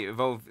actually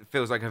evolved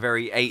feels like a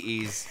very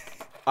 80s.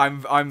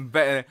 I'm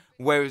better.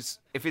 Whereas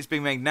if it's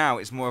being made now,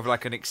 it's more of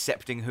like an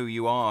accepting who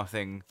you are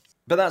thing.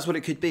 But that's what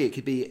it could be. It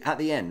could be at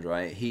the end,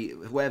 right?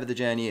 Wherever the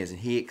journey is,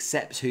 and he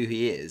accepts who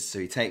he is. So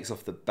he takes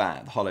off the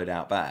hollowed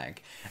out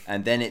bag,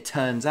 and then it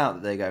turns out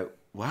that they go,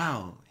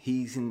 "Wow,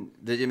 he's in."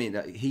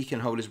 He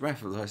can hold his breath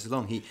for twice as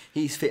long.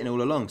 He's fitting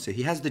all along. So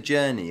he has the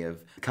journey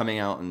of coming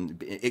out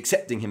and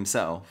accepting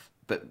himself,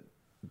 but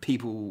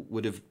people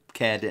wouldn't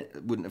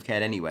have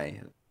cared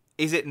anyway.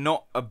 Is it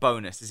not a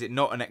bonus? Is it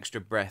not an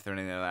extra breath or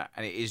anything like that?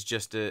 And it is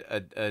just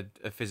a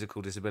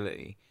physical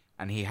disability.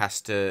 And he has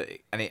to,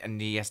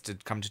 he has to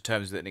come to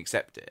terms with it and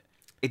accept it.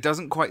 It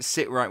doesn't quite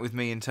sit right with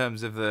me in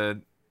terms of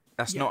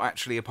that's not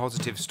actually a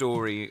positive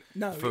story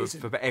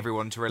for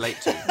everyone to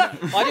relate to.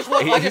 I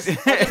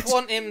just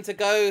want him to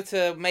go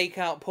to make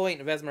out point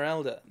with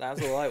Esmeralda.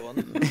 That's all I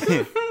want.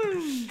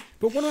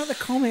 But what about the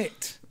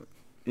comet?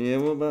 Yeah,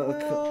 what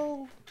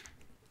about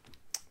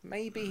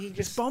Maybe he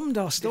just bombed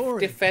our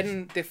story.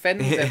 defends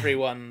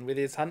everyone with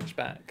his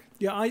hunchback.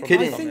 Yeah, I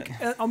think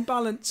on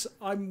balance,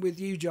 I'm with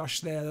you,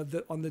 Josh. There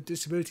on the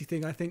disability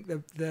thing, I think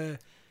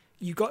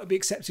you got to be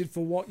accepted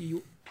for what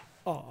you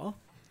are,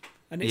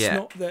 and it's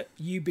not that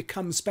you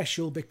become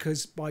special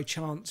because by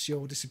chance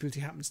your disability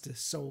happens to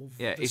solve.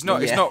 Yeah, it's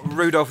not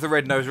Rudolph the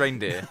Red-Nosed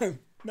Reindeer,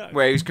 no.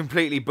 where he was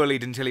completely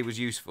bullied until he was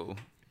useful.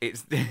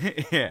 It's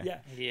yeah.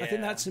 I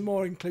think that's a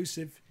more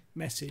inclusive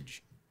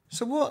message.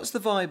 So what's the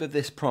vibe of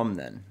this prom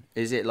then?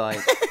 Is it like,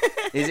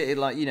 is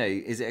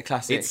it a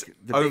classic? It's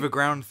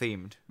overground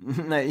themed.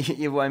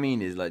 No, what I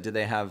mean is like,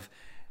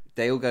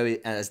 they all go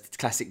as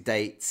classic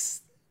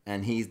dates,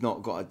 and he's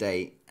not got a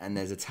date, and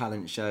there's a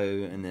talent show,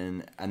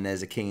 and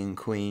there's a king and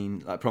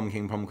queen, like prom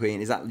king, prom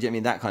queen. Is that, do you know what I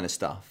mean, that kind of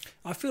stuff?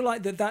 I feel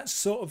like that's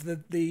sort of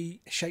the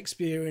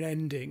Shakespearean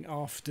ending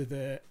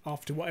after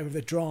whatever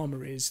the drama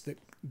is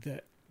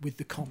that with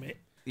the comet.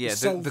 Yeah,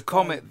 the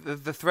comet.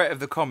 The threat of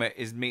the comet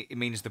it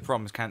means the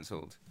prom's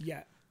cancelled.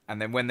 Yeah,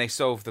 and then when they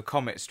solve the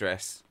comet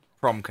stress,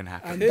 prom can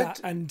happen.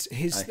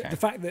 The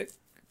fact that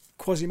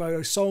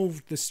Quasimodo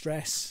solved the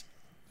stress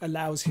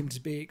allows him to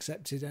be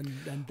accepted, and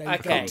they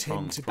vote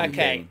him to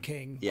be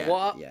king. Yeah.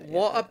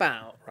 What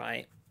about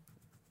right?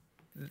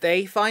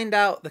 They find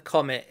out the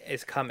comet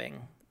is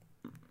coming,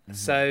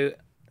 so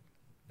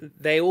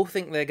they all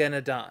think they're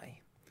gonna die,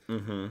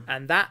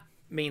 and that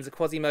means that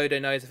Quasimodo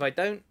knows if I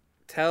don't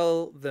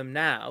tell them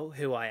now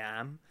who I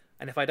am,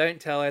 and if I don't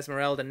tell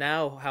Esmeralda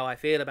now how I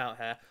feel about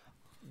her,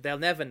 they'll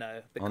never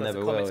know because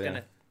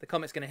the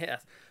comet's gonna hit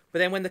us. But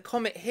then when the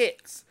comet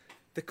hits,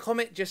 the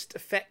comet just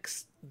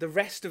affects the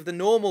rest of the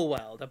normal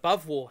world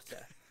above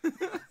water,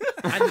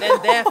 and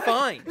then they're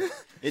fine.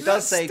 It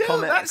does say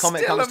comet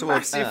comes towards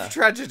massive Earth.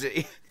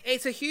 tragedy.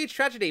 It's a huge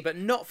tragedy, but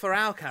not for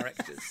our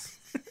characters.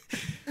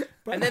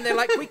 And then they're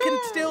like, we can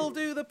still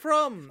do the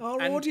prom.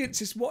 Our And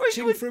audience is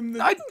watching from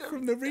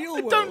the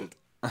real world.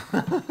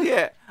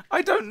 Yeah,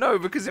 I don't know,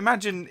 because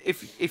imagine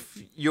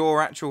if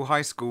your actual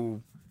high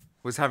school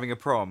was having a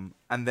prom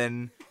and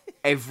then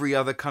every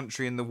other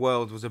country in the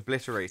world was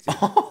obliterated.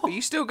 Are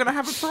you still going to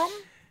have a prom?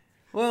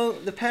 Well,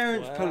 the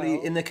parents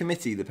probably in the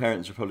committee. The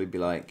parents would probably be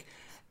like,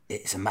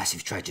 "It's a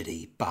massive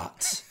tragedy,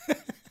 but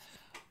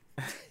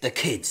the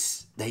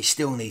kids they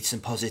still need some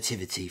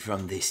positivity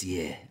from this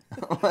year."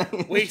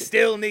 we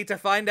still need to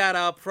find out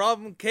our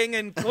prom king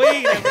and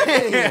queen.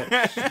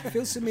 It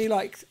feels to me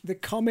like the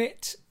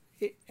comet,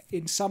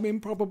 in some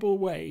improbable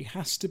way,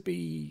 has to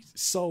be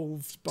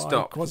solved by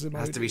Quasimodo.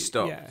 Has to be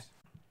stopped. Yeah.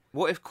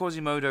 What if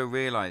Quasimodo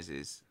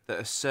realizes that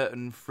a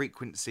certain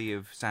frequency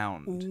of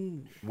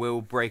sound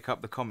will break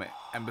up the comet,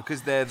 and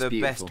because they're the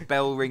beautiful. best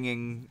bell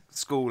ringing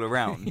school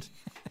around,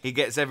 he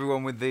gets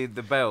everyone with the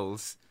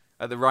bells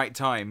at the right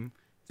time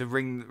to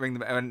ring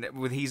the, and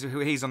with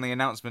he's on the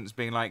announcements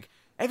being like,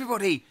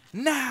 "Everybody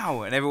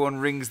now!" and everyone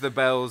rings the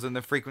bells, and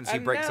the frequency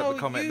And breaks now up the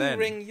comet. you Then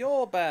ring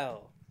your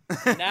bell.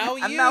 Now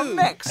you. and now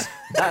next.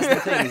 That's the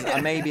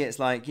thing. Maybe it's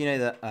like, you know,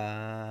 the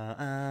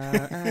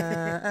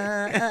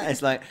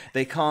it's like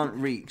they can't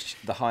reach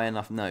the high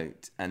enough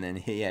note, and then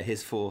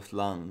his fourth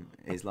lung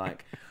is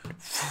like.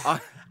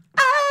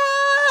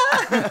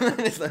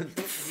 It's like,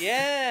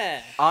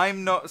 Yeah.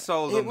 I'm not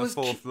sold It on the was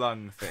fourth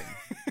lung thing,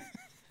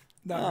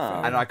 No,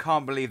 and I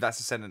can't believe that's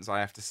a sentence I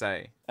have to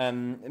say.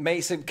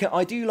 mate. So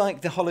I do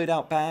like the hollowed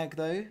out bag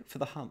though for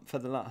the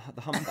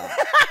humpback.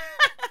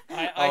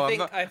 I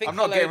think I'm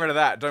not getting rid of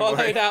that. Don't worry.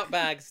 Hollowed out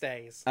bag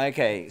stays.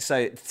 Okay,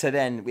 so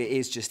then it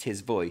is just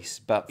his voice,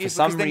 but for Yes,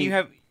 some because then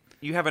reason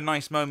you have a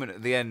nice moment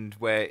at the end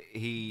where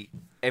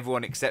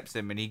everyone accepts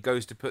him and he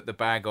goes to put the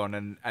bag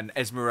on, and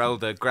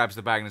Esmeralda grabs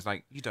the bag and is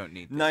like, "You don't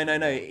need this no,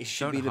 anymore. it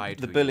should Don't be hide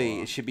the who bully. you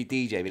are." It should be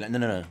DJ. Be like, no,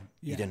 Yeah.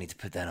 you don't need to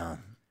put that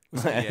on.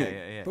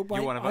 Yeah. But wait,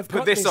 you want to I've put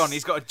got this this- on?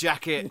 He's got a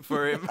jacket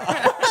for him.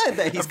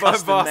 He's a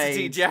custom varsity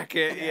made.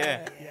 jacket.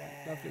 Yeah.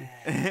 lovely.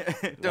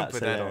 Don't That's put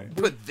that on. hilarious.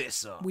 Put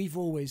this on. We've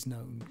always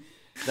known.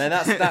 No,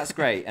 that's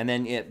great. And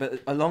then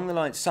but along the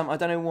lines, I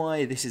don't know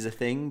why this is a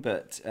thing,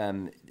 but I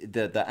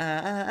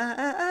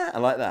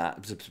like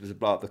that to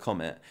blow up the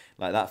comet.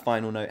 Like that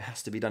final note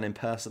has to be done in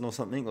person or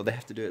something, or they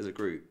have to do it as a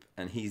group,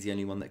 and he's the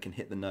only one that can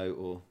hit the note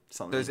or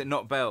something. So is it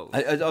not bells?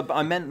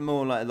 I meant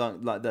more like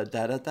the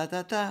da da da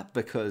da da,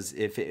 because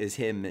if it is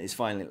him, it's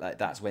finally like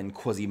that's when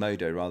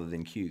Quasimodo rather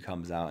than Q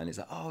comes out, and it's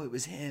like, oh, it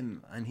was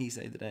him, and he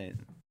saved the day.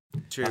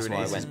 True, That's and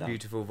why I it's his went down.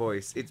 beautiful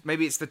voice.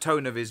 Maybe it's the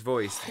tone of his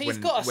voice. He's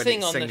when, got to when sing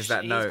it on the sings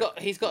that note.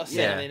 He's got to sing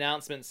Yeah. on the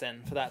announcements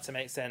then for that to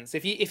make sense.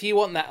 If you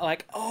want that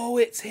like, oh,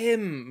 it's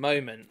him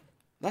moment,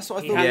 That's what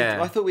I He thought. had-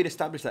 Yeah. I thought we'd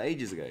established that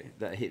ages ago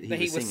that he that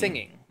he was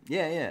singing.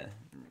 Yeah.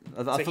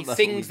 I So he thought that's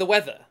sings the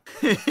weather.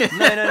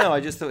 No. I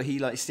just thought he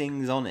like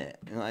sings on it.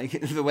 Like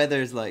the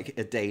weather is like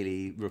a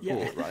daily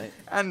report, right?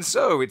 And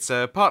so it's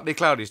partly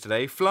cloudy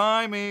today.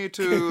 Fly me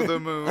to the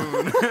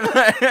moon.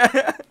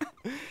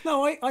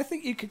 No, I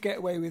think you could get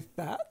away with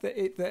that.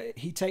 That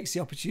he takes the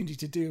opportunity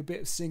to do a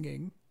bit of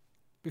singing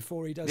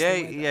before he does. yeah,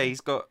 the weather. yeah.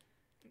 He's got.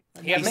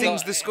 He hasn't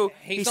sings got- the school-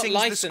 He's he not sings the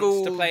licensed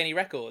school- to play any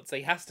records, so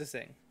he has to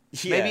sing.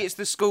 Maybe it's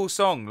the school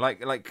song, like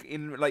you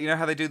know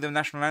how they do the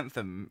national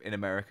anthem in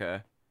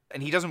America,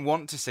 and he doesn't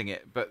want to sing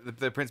it, but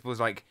the principal's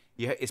like,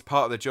 it's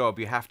part of the job.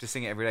 You have to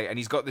sing it every day, and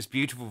he's got this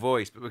beautiful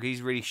voice, but because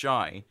he's really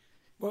shy,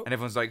 Well- and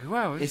everyone's like,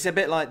 "Wow, It's a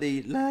bit like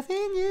the loving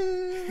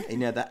you. You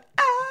know that.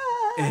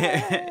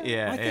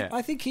 yeah."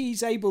 I think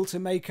he's able to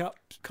make up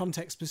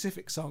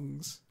context-specific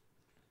songs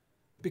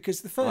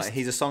because the first Right,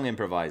 he's a song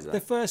improviser. the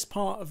first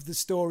part of the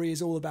story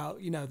is all about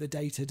the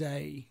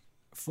day-to-day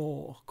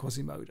for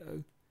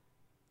Quasimodo,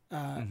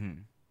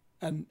 and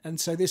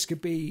so this could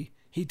be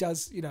he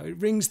does it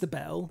rings the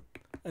bell,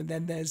 and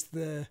then there's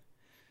the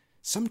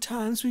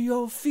sometimes we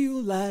all feel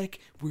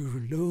like we're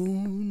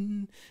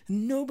alone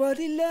and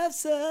nobody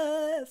loves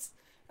us,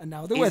 and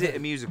now the Is weather. it a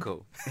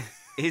musical?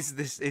 Is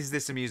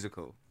this a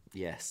musical?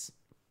 Yes.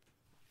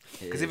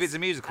 Because if it's a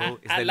musical,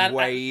 it's then Atlan-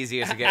 way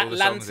easier to get all the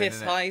songs in, Atlantis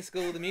isn't it? High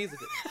School, the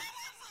musical.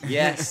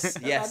 Yes,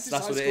 Atlantis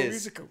that's High what it School is.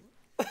 Musical.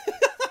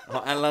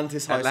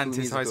 Atlantis High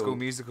Atlantis School High School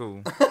Musical.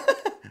 Musical.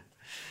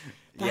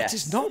 That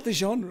is not the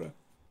genre.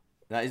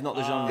 That is not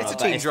the genre. It's a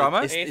but teen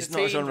drama. It's It's a not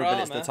a teen genre, but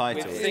it's the drama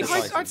title. with It's singing. the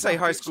title. I'd say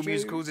High It's School true.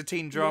 Musical is a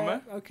teen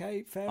drama. Yeah,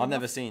 okay, fair I've enough.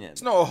 never seen it.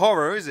 It's not a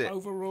horror, is it?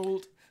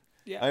 Overruled.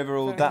 Yeah.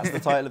 Overall, fair that's the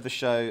enough. title of the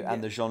show,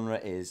 and the genre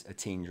is a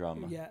teen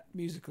drama. Yeah,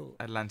 musical.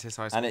 Atlantis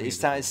High School And it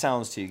Musical.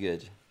 sounds too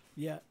good.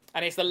 Yeah.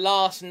 And it's the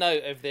last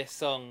note of this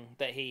song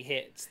that he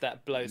hits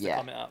that blows the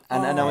comet up.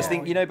 And I was Oh.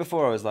 thinking,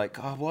 before I was like,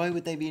 oh, why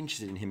would they be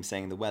interested in him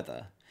saying the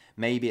weather?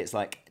 maybe it's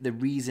like the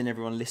reason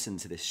everyone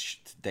listens to this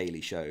daily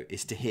show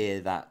is to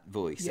hear that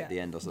voice at the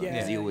end or something.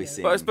 Because he always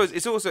sings. But I suppose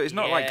it's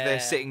not like they're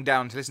sitting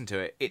down to listen to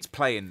it. It's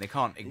playing. They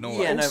can't ignore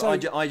it. Yeah, no,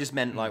 Also- I just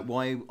meant like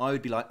why I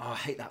would be like, oh, I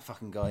hate that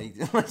fucking guy. Do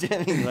you know what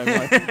I mean?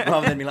 Like,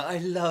 rather than be like, I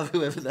love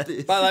whoever that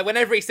is. But like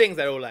whenever he sings,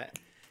 they're all like,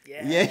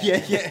 Yeah.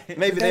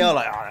 Maybe they are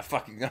like, oh, that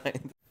fucking guy.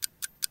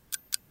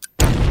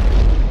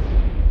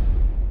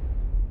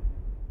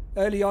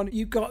 Early on,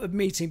 you got a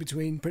meeting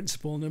between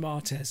Principal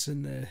Nemates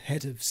and the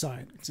head of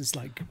science. It's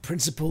like,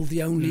 Principal,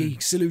 the only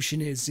solution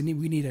is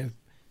we need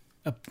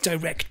a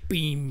direct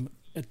beam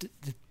at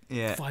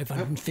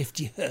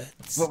 550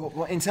 hertz.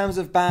 Well, in terms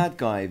of bad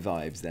guy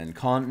vibes, then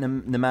can't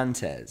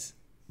Nemantes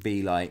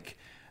be like,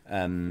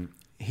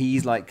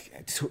 he's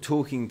like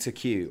talking to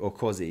Q or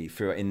Quasi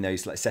in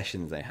those like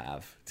sessions they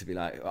have to be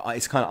like,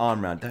 it's kind of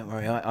arm round. Don't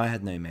worry, I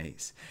had no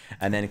mates,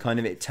 and then kind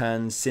of it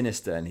turns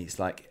sinister, and he's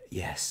like,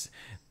 yes.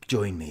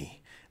 Join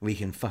me. We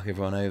can fuck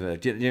everyone over.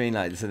 Do you know what I mean?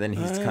 Like, so then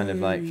he's kind of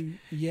like,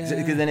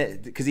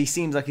 because he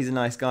seems like he's a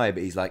nice guy,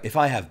 but he's like, if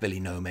I have Billy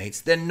no mates,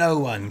 then no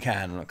one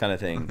can, kind of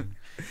thing.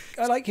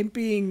 I like him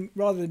being,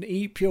 rather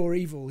than pure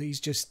evil,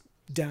 he's just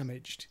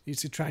damaged.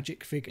 He's a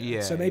tragic figure.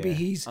 Yeah, so maybe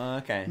he's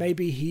okay.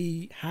 maybe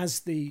he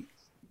has the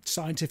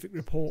scientific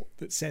report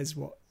that says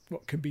what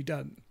can be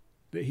done.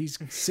 That he's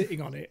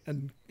sitting on it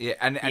and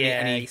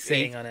he's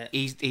sitting on it.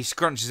 He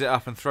scrunches it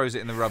up and throws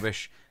it in the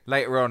rubbish.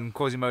 Later on,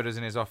 Quasimodo's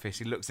in his office.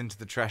 He looks into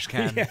the trash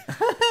can,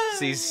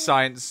 sees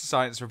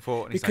science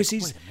report, and because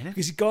he's like, wait a minute.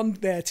 he's gone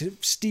there to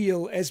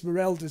steal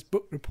Esmeralda's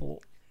book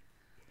report.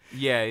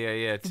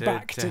 Yeah.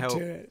 To help.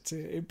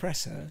 To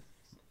impress her,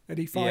 and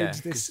he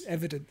finds this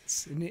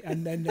evidence,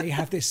 and then they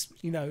have this,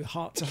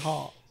 heart to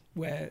heart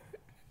where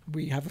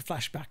we have a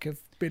flashback of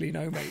Billy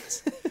No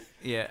Mates.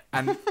 Yeah,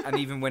 and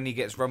even when he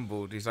gets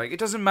rumbled, he's like, it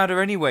doesn't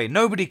matter anyway.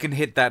 Nobody can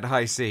hit that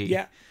high C.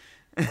 Yeah.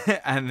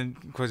 And then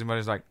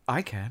Quasimodo's like,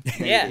 I can.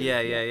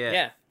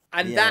 Yeah.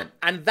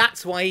 And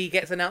that's why he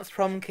gets announced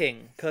prom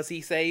king, because he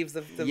saves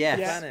the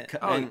planet.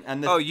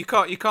 You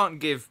can't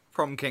give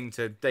prom king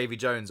to Davy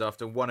Jones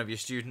after one of your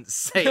students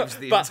saves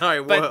the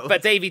entire world.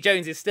 But Davy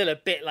Jones is still a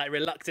bit like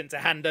reluctant to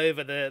hand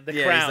over the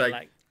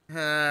crown.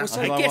 He's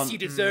I guess you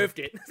deserved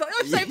it. It's like,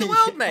 I saved the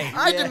world, mate.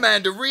 I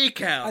demand a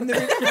recount. And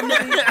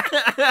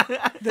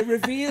the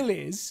reveal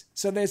is,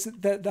 so there's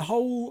the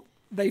whole,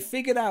 they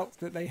figured out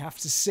that they have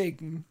to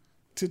sing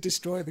to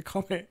destroy the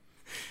comet,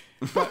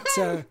 but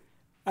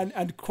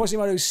and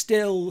Quasimodo's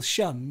still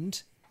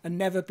shunned and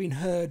never been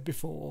heard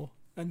before,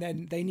 and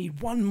then they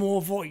need one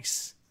more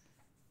voice,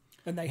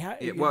 and they have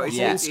it's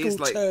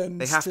like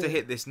they have to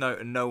hit this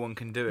note and no one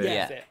can do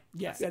it.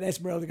 Yeah. And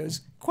Esmeralda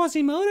goes,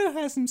 Quasimodo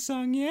hasn't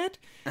sung yet.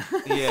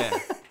 Yeah.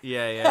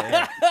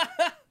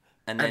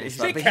 And then it's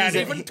he like, can't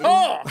even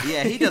talk.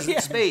 Yeah, he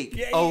doesn't speak.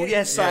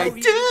 Yes, I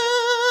do.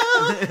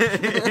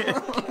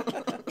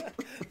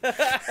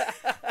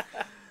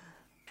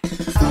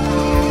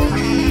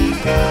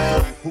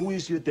 Who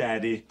is your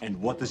daddy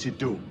and what does he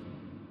do?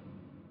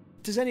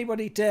 Does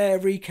anybody dare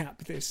recap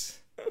this?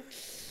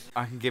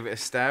 I can give it a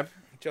stab.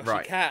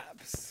 Joshy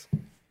Caps.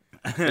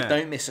 But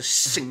don't miss a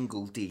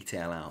single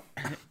detail out.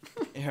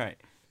 Right.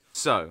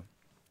 So,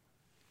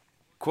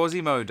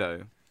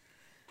 Quasimodo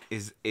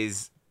is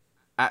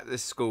at the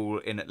school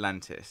in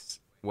Atlantis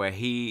where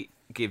he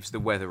gives the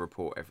weather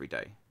report every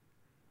day,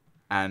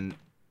 and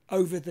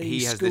over the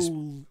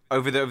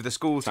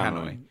school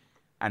tannoy,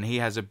 and he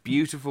has a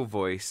beautiful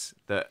voice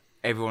that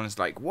everyone's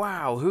like,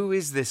 wow, who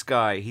is this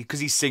guy? Because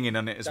he's singing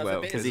on it as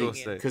well. Because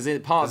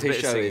part of his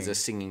show is a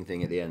singing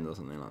thing at the end or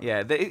something like that.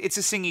 Yeah, it's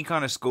a singy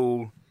kind of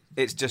school.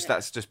 It's just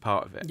that's just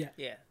part of it.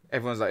 Yeah.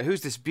 Everyone's like,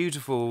 who's this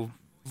beautiful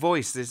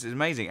voice? This is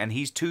amazing. And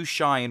he's too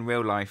shy in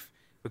real life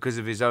because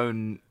of his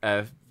own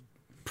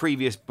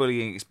previous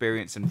bullying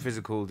experience and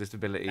physical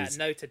disabilities. At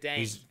Notre Dame.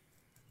 He's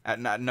at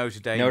Notre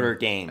Dame. Notre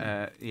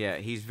Dame.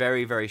 He's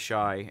very, very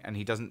shy, and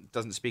he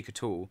doesn't speak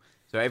at all.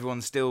 So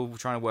everyone's still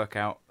trying to work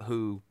out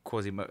who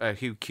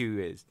Q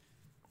is,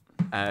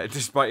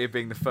 despite it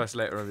being the first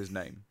letter of his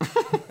name.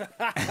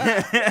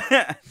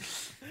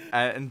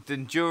 And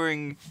then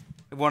during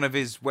one of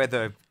his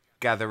weather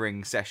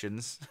gathering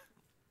sessions,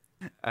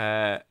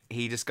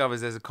 he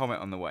discovers there's a comet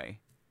on the way,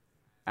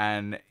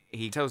 and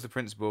he tells the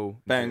principal.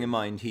 Bearing in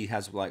mind, he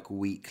has like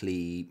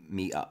weekly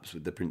meetups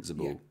with the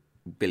principal,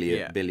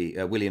 William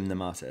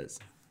Nemates.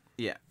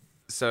 Yeah.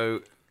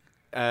 So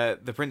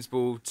the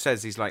principal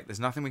says, he's like, there's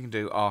nothing we can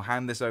do. I'll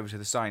hand this over to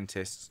the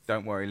scientists.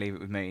 Don't worry, leave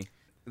it with me.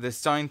 The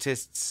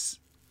scientists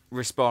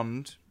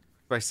respond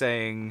by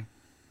saying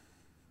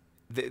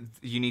that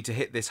you need to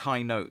hit this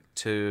high note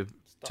to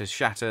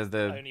shatter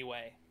the only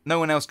way. No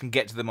one else can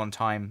get to them on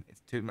time.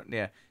 It's too much.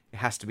 Yeah, it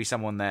has to be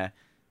someone there.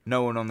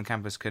 No one on the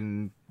campus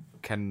can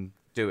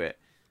do it.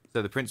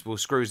 So the principal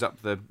screws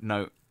up the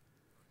note,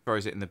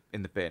 throws it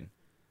in the bin,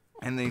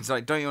 and then he's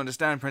like, "Don't you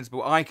understand,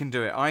 principal? I can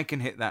do it. I can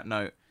hit that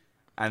note."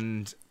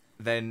 And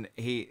then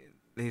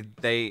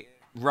they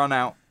run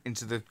out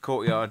into the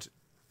courtyard,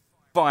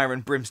 fire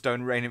and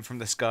brimstone raining from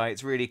the sky.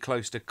 It's really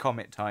close to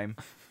comet time.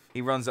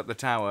 He runs up the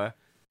tower,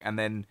 and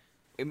then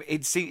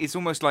it's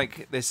almost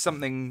like there's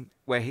something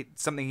where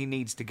something he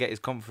needs to get his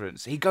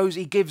confidence. He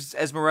gives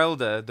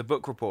Esmeralda the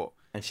book report,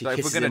 and she like,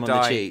 kisses if we're him gonna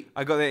on die, the cheek.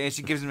 I got it, and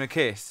she gives him a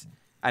kiss,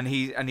 and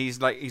he's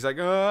like,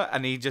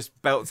 and he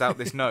just belts out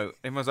this note.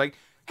 Everyone's like,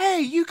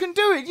 "Hey, you can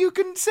do it! You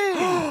can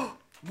sing!"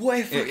 What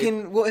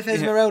if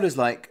Esmeralda's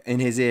like in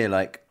his ear,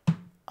 like,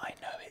 "I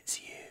know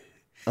it's you,"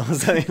 or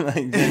something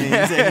like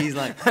that? He's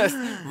like,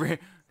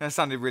 that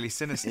sounded really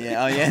sinister.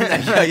 yeah,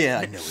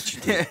 I know what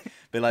you did.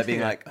 But like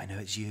being like, I know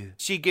it's you.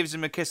 She gives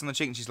him a kiss on the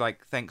cheek, and she's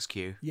like, "Thanks,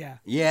 Q."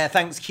 Yeah,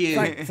 thanks, Q.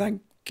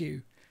 Thank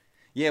you.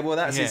 Yeah, well,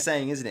 that's his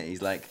saying, isn't it?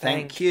 He's like,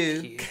 thank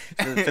you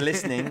for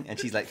listening. And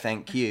she's like,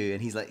 thank you.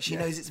 And he's like, she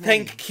knows it's me.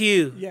 Thank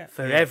you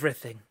for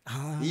everything.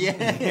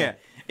 Yeah.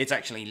 It's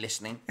actually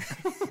listening.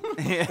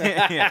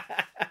 Yeah.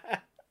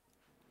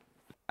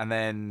 And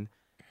then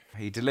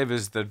he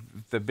delivers the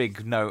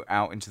big note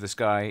out into the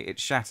sky. It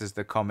shatters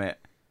the comet,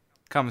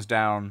 comes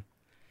down.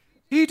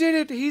 He did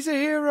it! He's a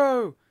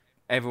hero!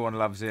 Everyone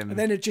loves him. And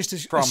then it just a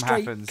straight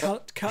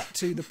cut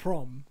to the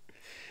prom.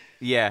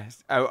 Yeah,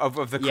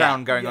 of the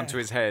crown going onto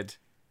his head.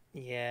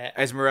 Yeah.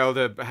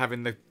 Esmeralda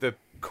having the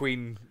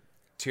queen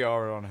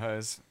tiara on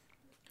hers.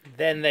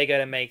 Then they go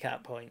to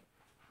make-out point.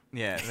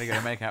 Yeah, they go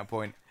to make-out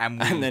point,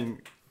 and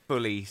then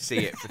fully see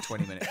it for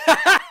 20 minutes.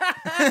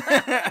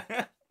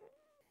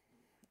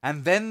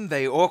 And then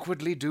they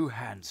awkwardly do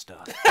hand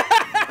stuff.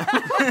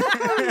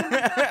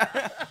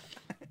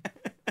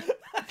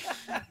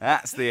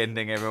 That's the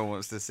ending everyone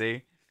wants to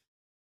see.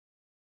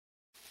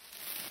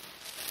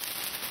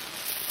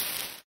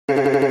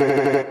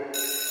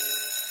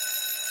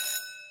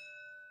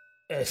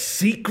 A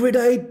secret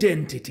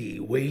identity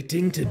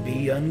waiting to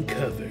be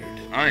uncovered.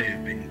 I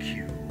have been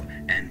Q,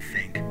 and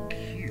thank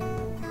Q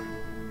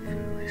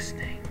for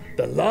listening.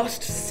 The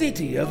lost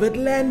city of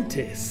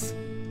Atlantis.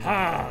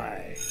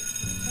 High.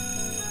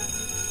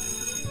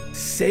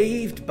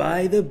 Saved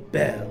by the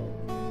bell.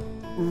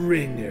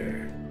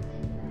 Ringer.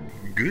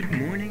 Good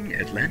morning,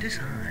 Atlantis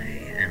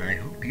High, and I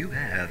hope you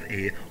have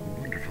a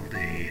wonderful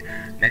day.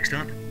 Next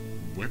up,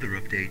 weather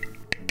update.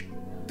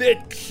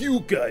 That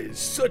Q guy is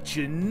such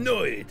a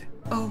nerd.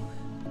 Oh,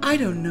 I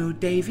don't know,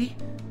 Davy.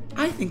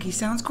 I think he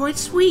sounds quite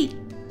sweet.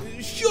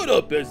 Shut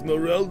up,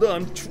 Esmeralda.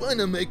 I'm trying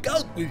to make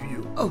out with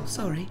you. Oh,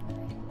 sorry.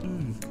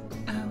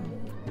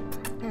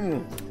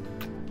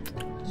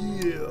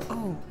 Yeah.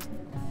 Oh.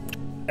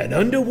 An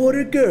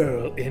underwater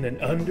girl in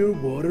an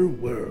underwater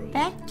world.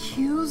 That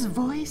Q's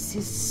voice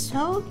is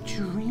so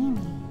dreamy.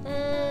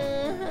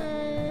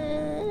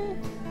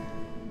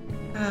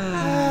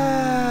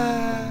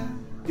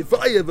 If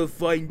I ever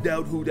find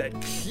out who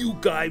that Q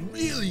guy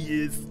really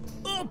is,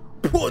 I'll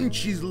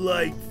punch his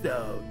lights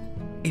out.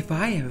 If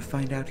I ever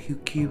find out who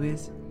Q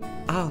is,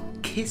 I'll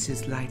kiss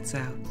his lights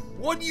out.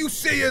 What do you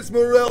say,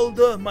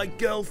 Esmeralda, my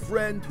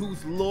girlfriend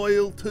who's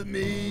loyal to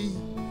me?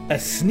 A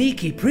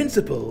sneaky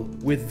principal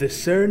with the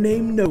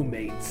surname No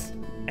Mates,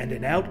 and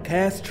an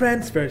outcast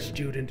transfer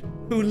student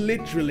who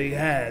literally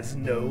has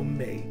no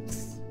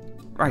mates.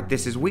 Right,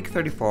 this is week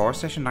 34,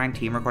 session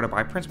 19, recorded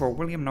by Principal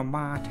William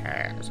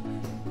Nomates.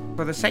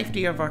 For the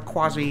safety of a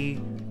quasi...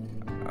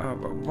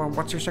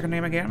 what's your second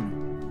name again?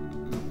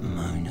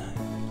 Mono.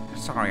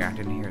 Sorry, I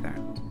didn't hear that.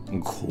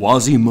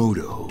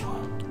 Quasimodo.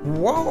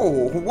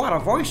 Whoa, what a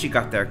voice you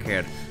got there,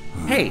 kid.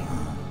 Hey,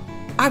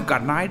 I've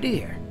got an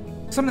idea.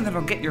 Something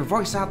that'll get your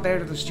voice out there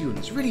to the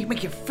students, really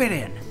make you fit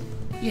in.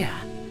 Yeah,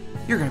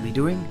 you're gonna be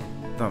doing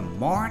the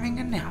morning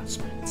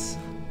announcements.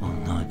 Oh,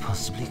 no, I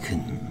possibly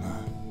couldn't.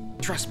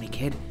 Trust me,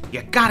 kid,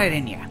 you got it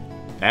in you.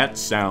 That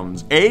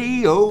sounds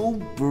A.O.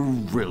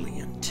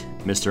 brilliant,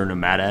 Mr.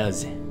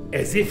 Nomadas.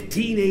 As if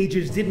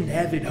teenagers didn't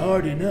have it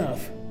hard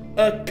enough,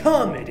 a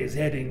comet is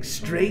heading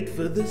straight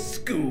for the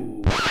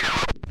school.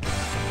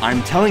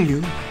 I'm telling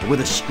you,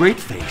 with a straight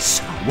face,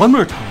 one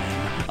more time,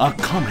 a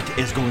comet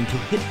is going to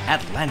hit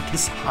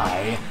Atlantis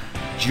High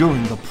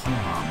during the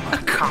prom. A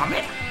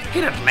comet?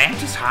 Hit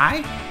Atlantis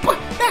High? But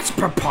that's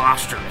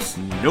preposterous.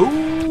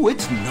 No,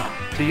 it's not.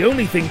 The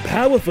only thing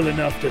powerful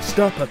enough to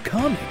stop a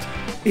comet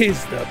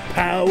is the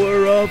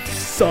power of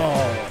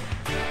song.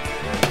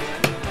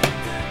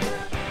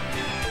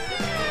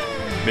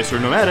 Mr.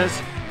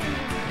 Nomadas.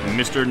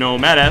 Mr.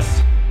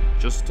 Nomadas.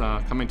 Just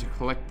coming to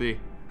collect the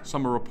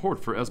summer report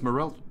for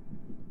Esmeralda.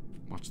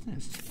 What's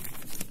this?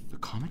 The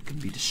comet can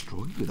be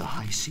destroyed with a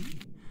high C.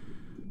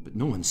 But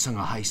no one's sung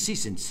a high C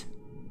since...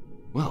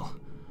 Well,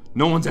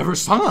 no one's ever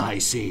sung a high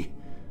C.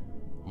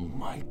 Oh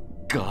my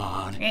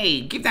God.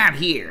 Hey, give that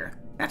here.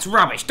 That's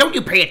rubbish. Don't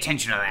you pay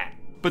attention to that.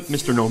 But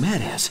Mr.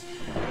 Nomadas,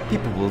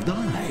 people will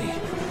die.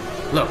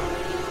 Look,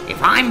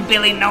 if I'm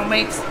Billy No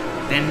Mates,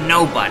 then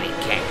nobody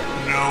can.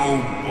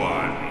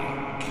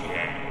 Nobody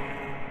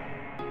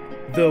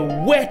can. The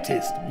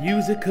wettest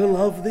musical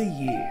of the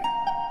year.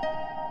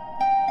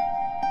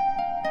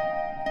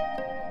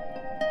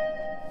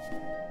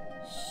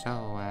 So,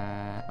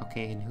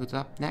 okay, and who's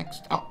up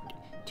next? Oh,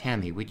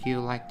 Tammy, would you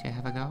like to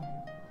have a go?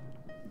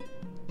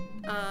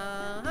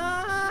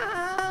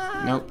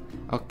 Nope.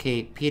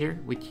 Okay, Peter,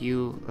 would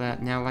you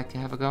now like to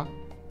have a go?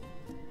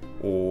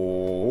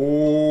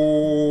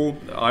 Oh,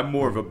 I'm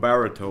more of a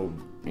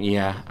baritone.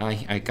 Yeah,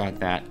 I got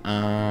that.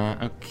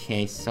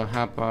 Okay, so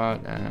how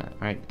about,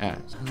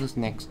 who's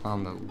next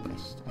on the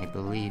list? I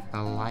believe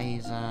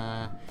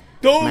Eliza...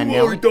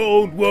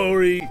 Don't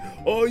worry.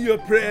 All your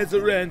prayers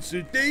are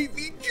answered.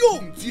 Davy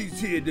Jones is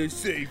here to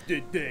save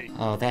the day.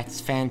 Oh, that's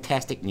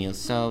fantastic news.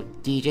 So,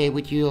 DJ,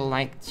 would you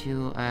like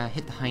to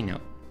hit the high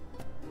note?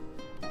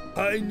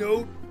 High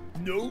note,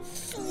 no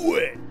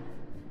sweat.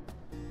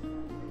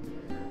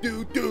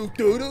 Do,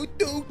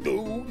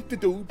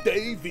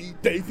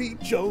 Davy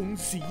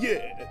Jones,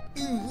 yeah.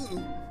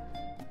 Ooh.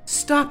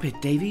 Stop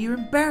it, Davy. You're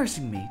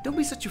embarrassing me. Don't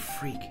be such a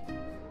freak.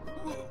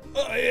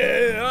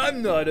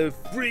 I'm not a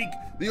freak.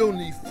 The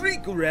only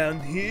freak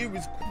around here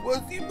is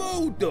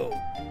Quasimodo.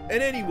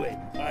 And anyway,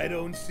 I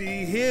don't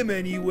see him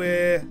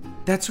anywhere.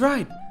 That's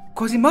right.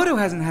 Quasimodo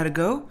hasn't had a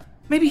go.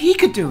 Maybe he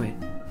could do it.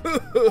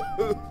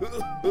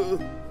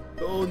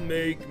 Don't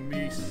make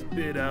me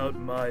spit out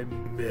my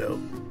milk.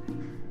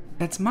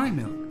 That's my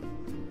milk.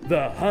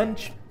 The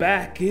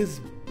hunchback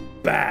is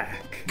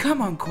back.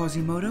 Come on,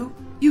 Quasimodo.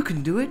 You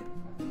can do it.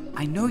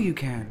 I know you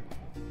can.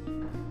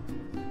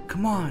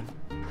 Come on.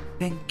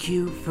 Thank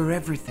you for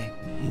everything.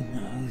 He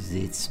knows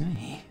it's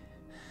me.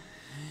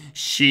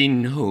 She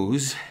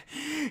knows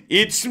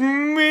it's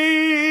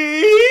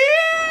me!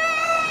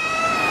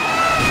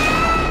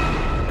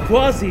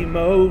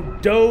 Quasimo,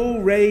 do,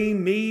 re,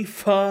 mi,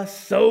 fa,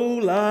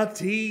 sol, la,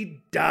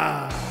 ti,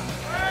 da.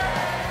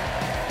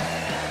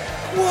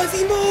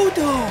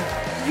 Quasimodo!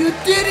 You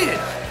did it!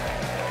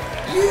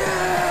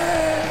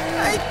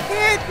 Yeah! I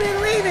can't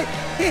believe it!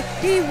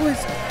 He was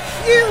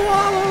Q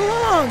all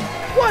along!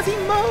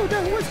 Quasimodo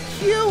was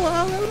Q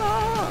all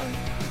along!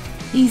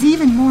 He's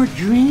even more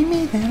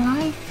dreamy than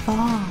I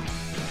thought.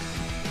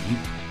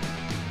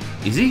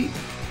 Is he?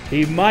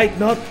 He might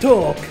not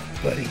talk,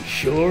 but he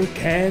sure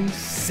can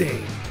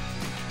sing.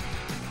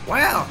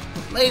 Well,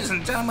 ladies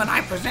and gentlemen,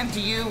 I present to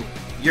you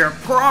your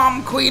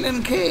prom queen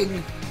and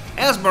king,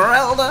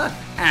 Esmeralda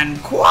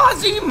and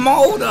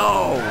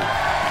Quasimodo!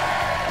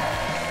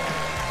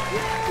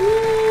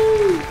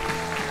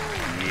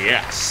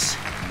 Yes,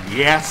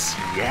 yes,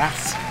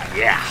 yes,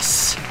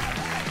 yes.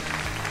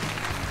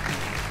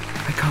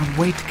 I can't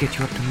wait to get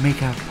you up to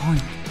Makeout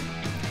Point.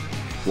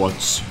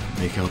 What's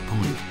Makeout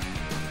Point?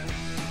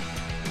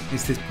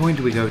 It's this point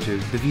we go to.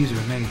 The views are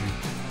amazing.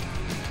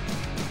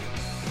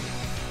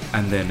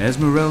 And then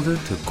Esmeralda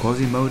took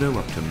Quasimodo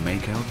up to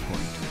Makeout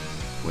Point,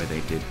 where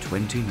they did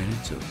 20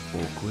 minutes of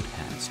awkward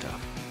hand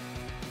stuff.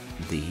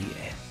 The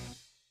end.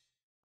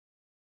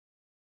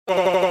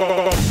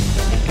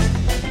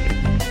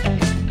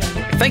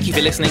 Thank you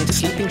for listening to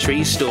Sleeping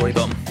Trees Story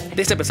Bomb.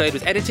 This episode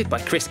was edited by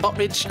Chris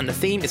Ottridge and the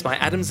theme is by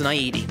Adams and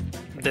Aidi.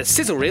 The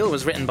sizzle reel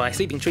was written by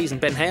Sleeping Trees and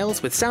Ben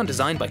Hales with sound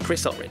design by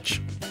Chris Ottridge.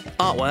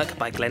 Artwork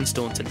by Glenn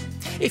Staunton.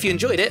 If you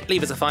enjoyed it,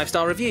 leave us a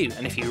 5-star review,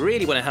 and if you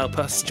really want to help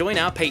us, join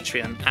our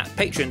Patreon at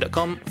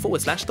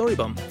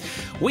patreon.com/storybomb.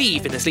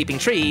 We've been the Sleeping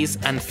Trees,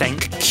 and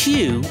thank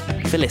you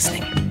for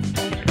listening.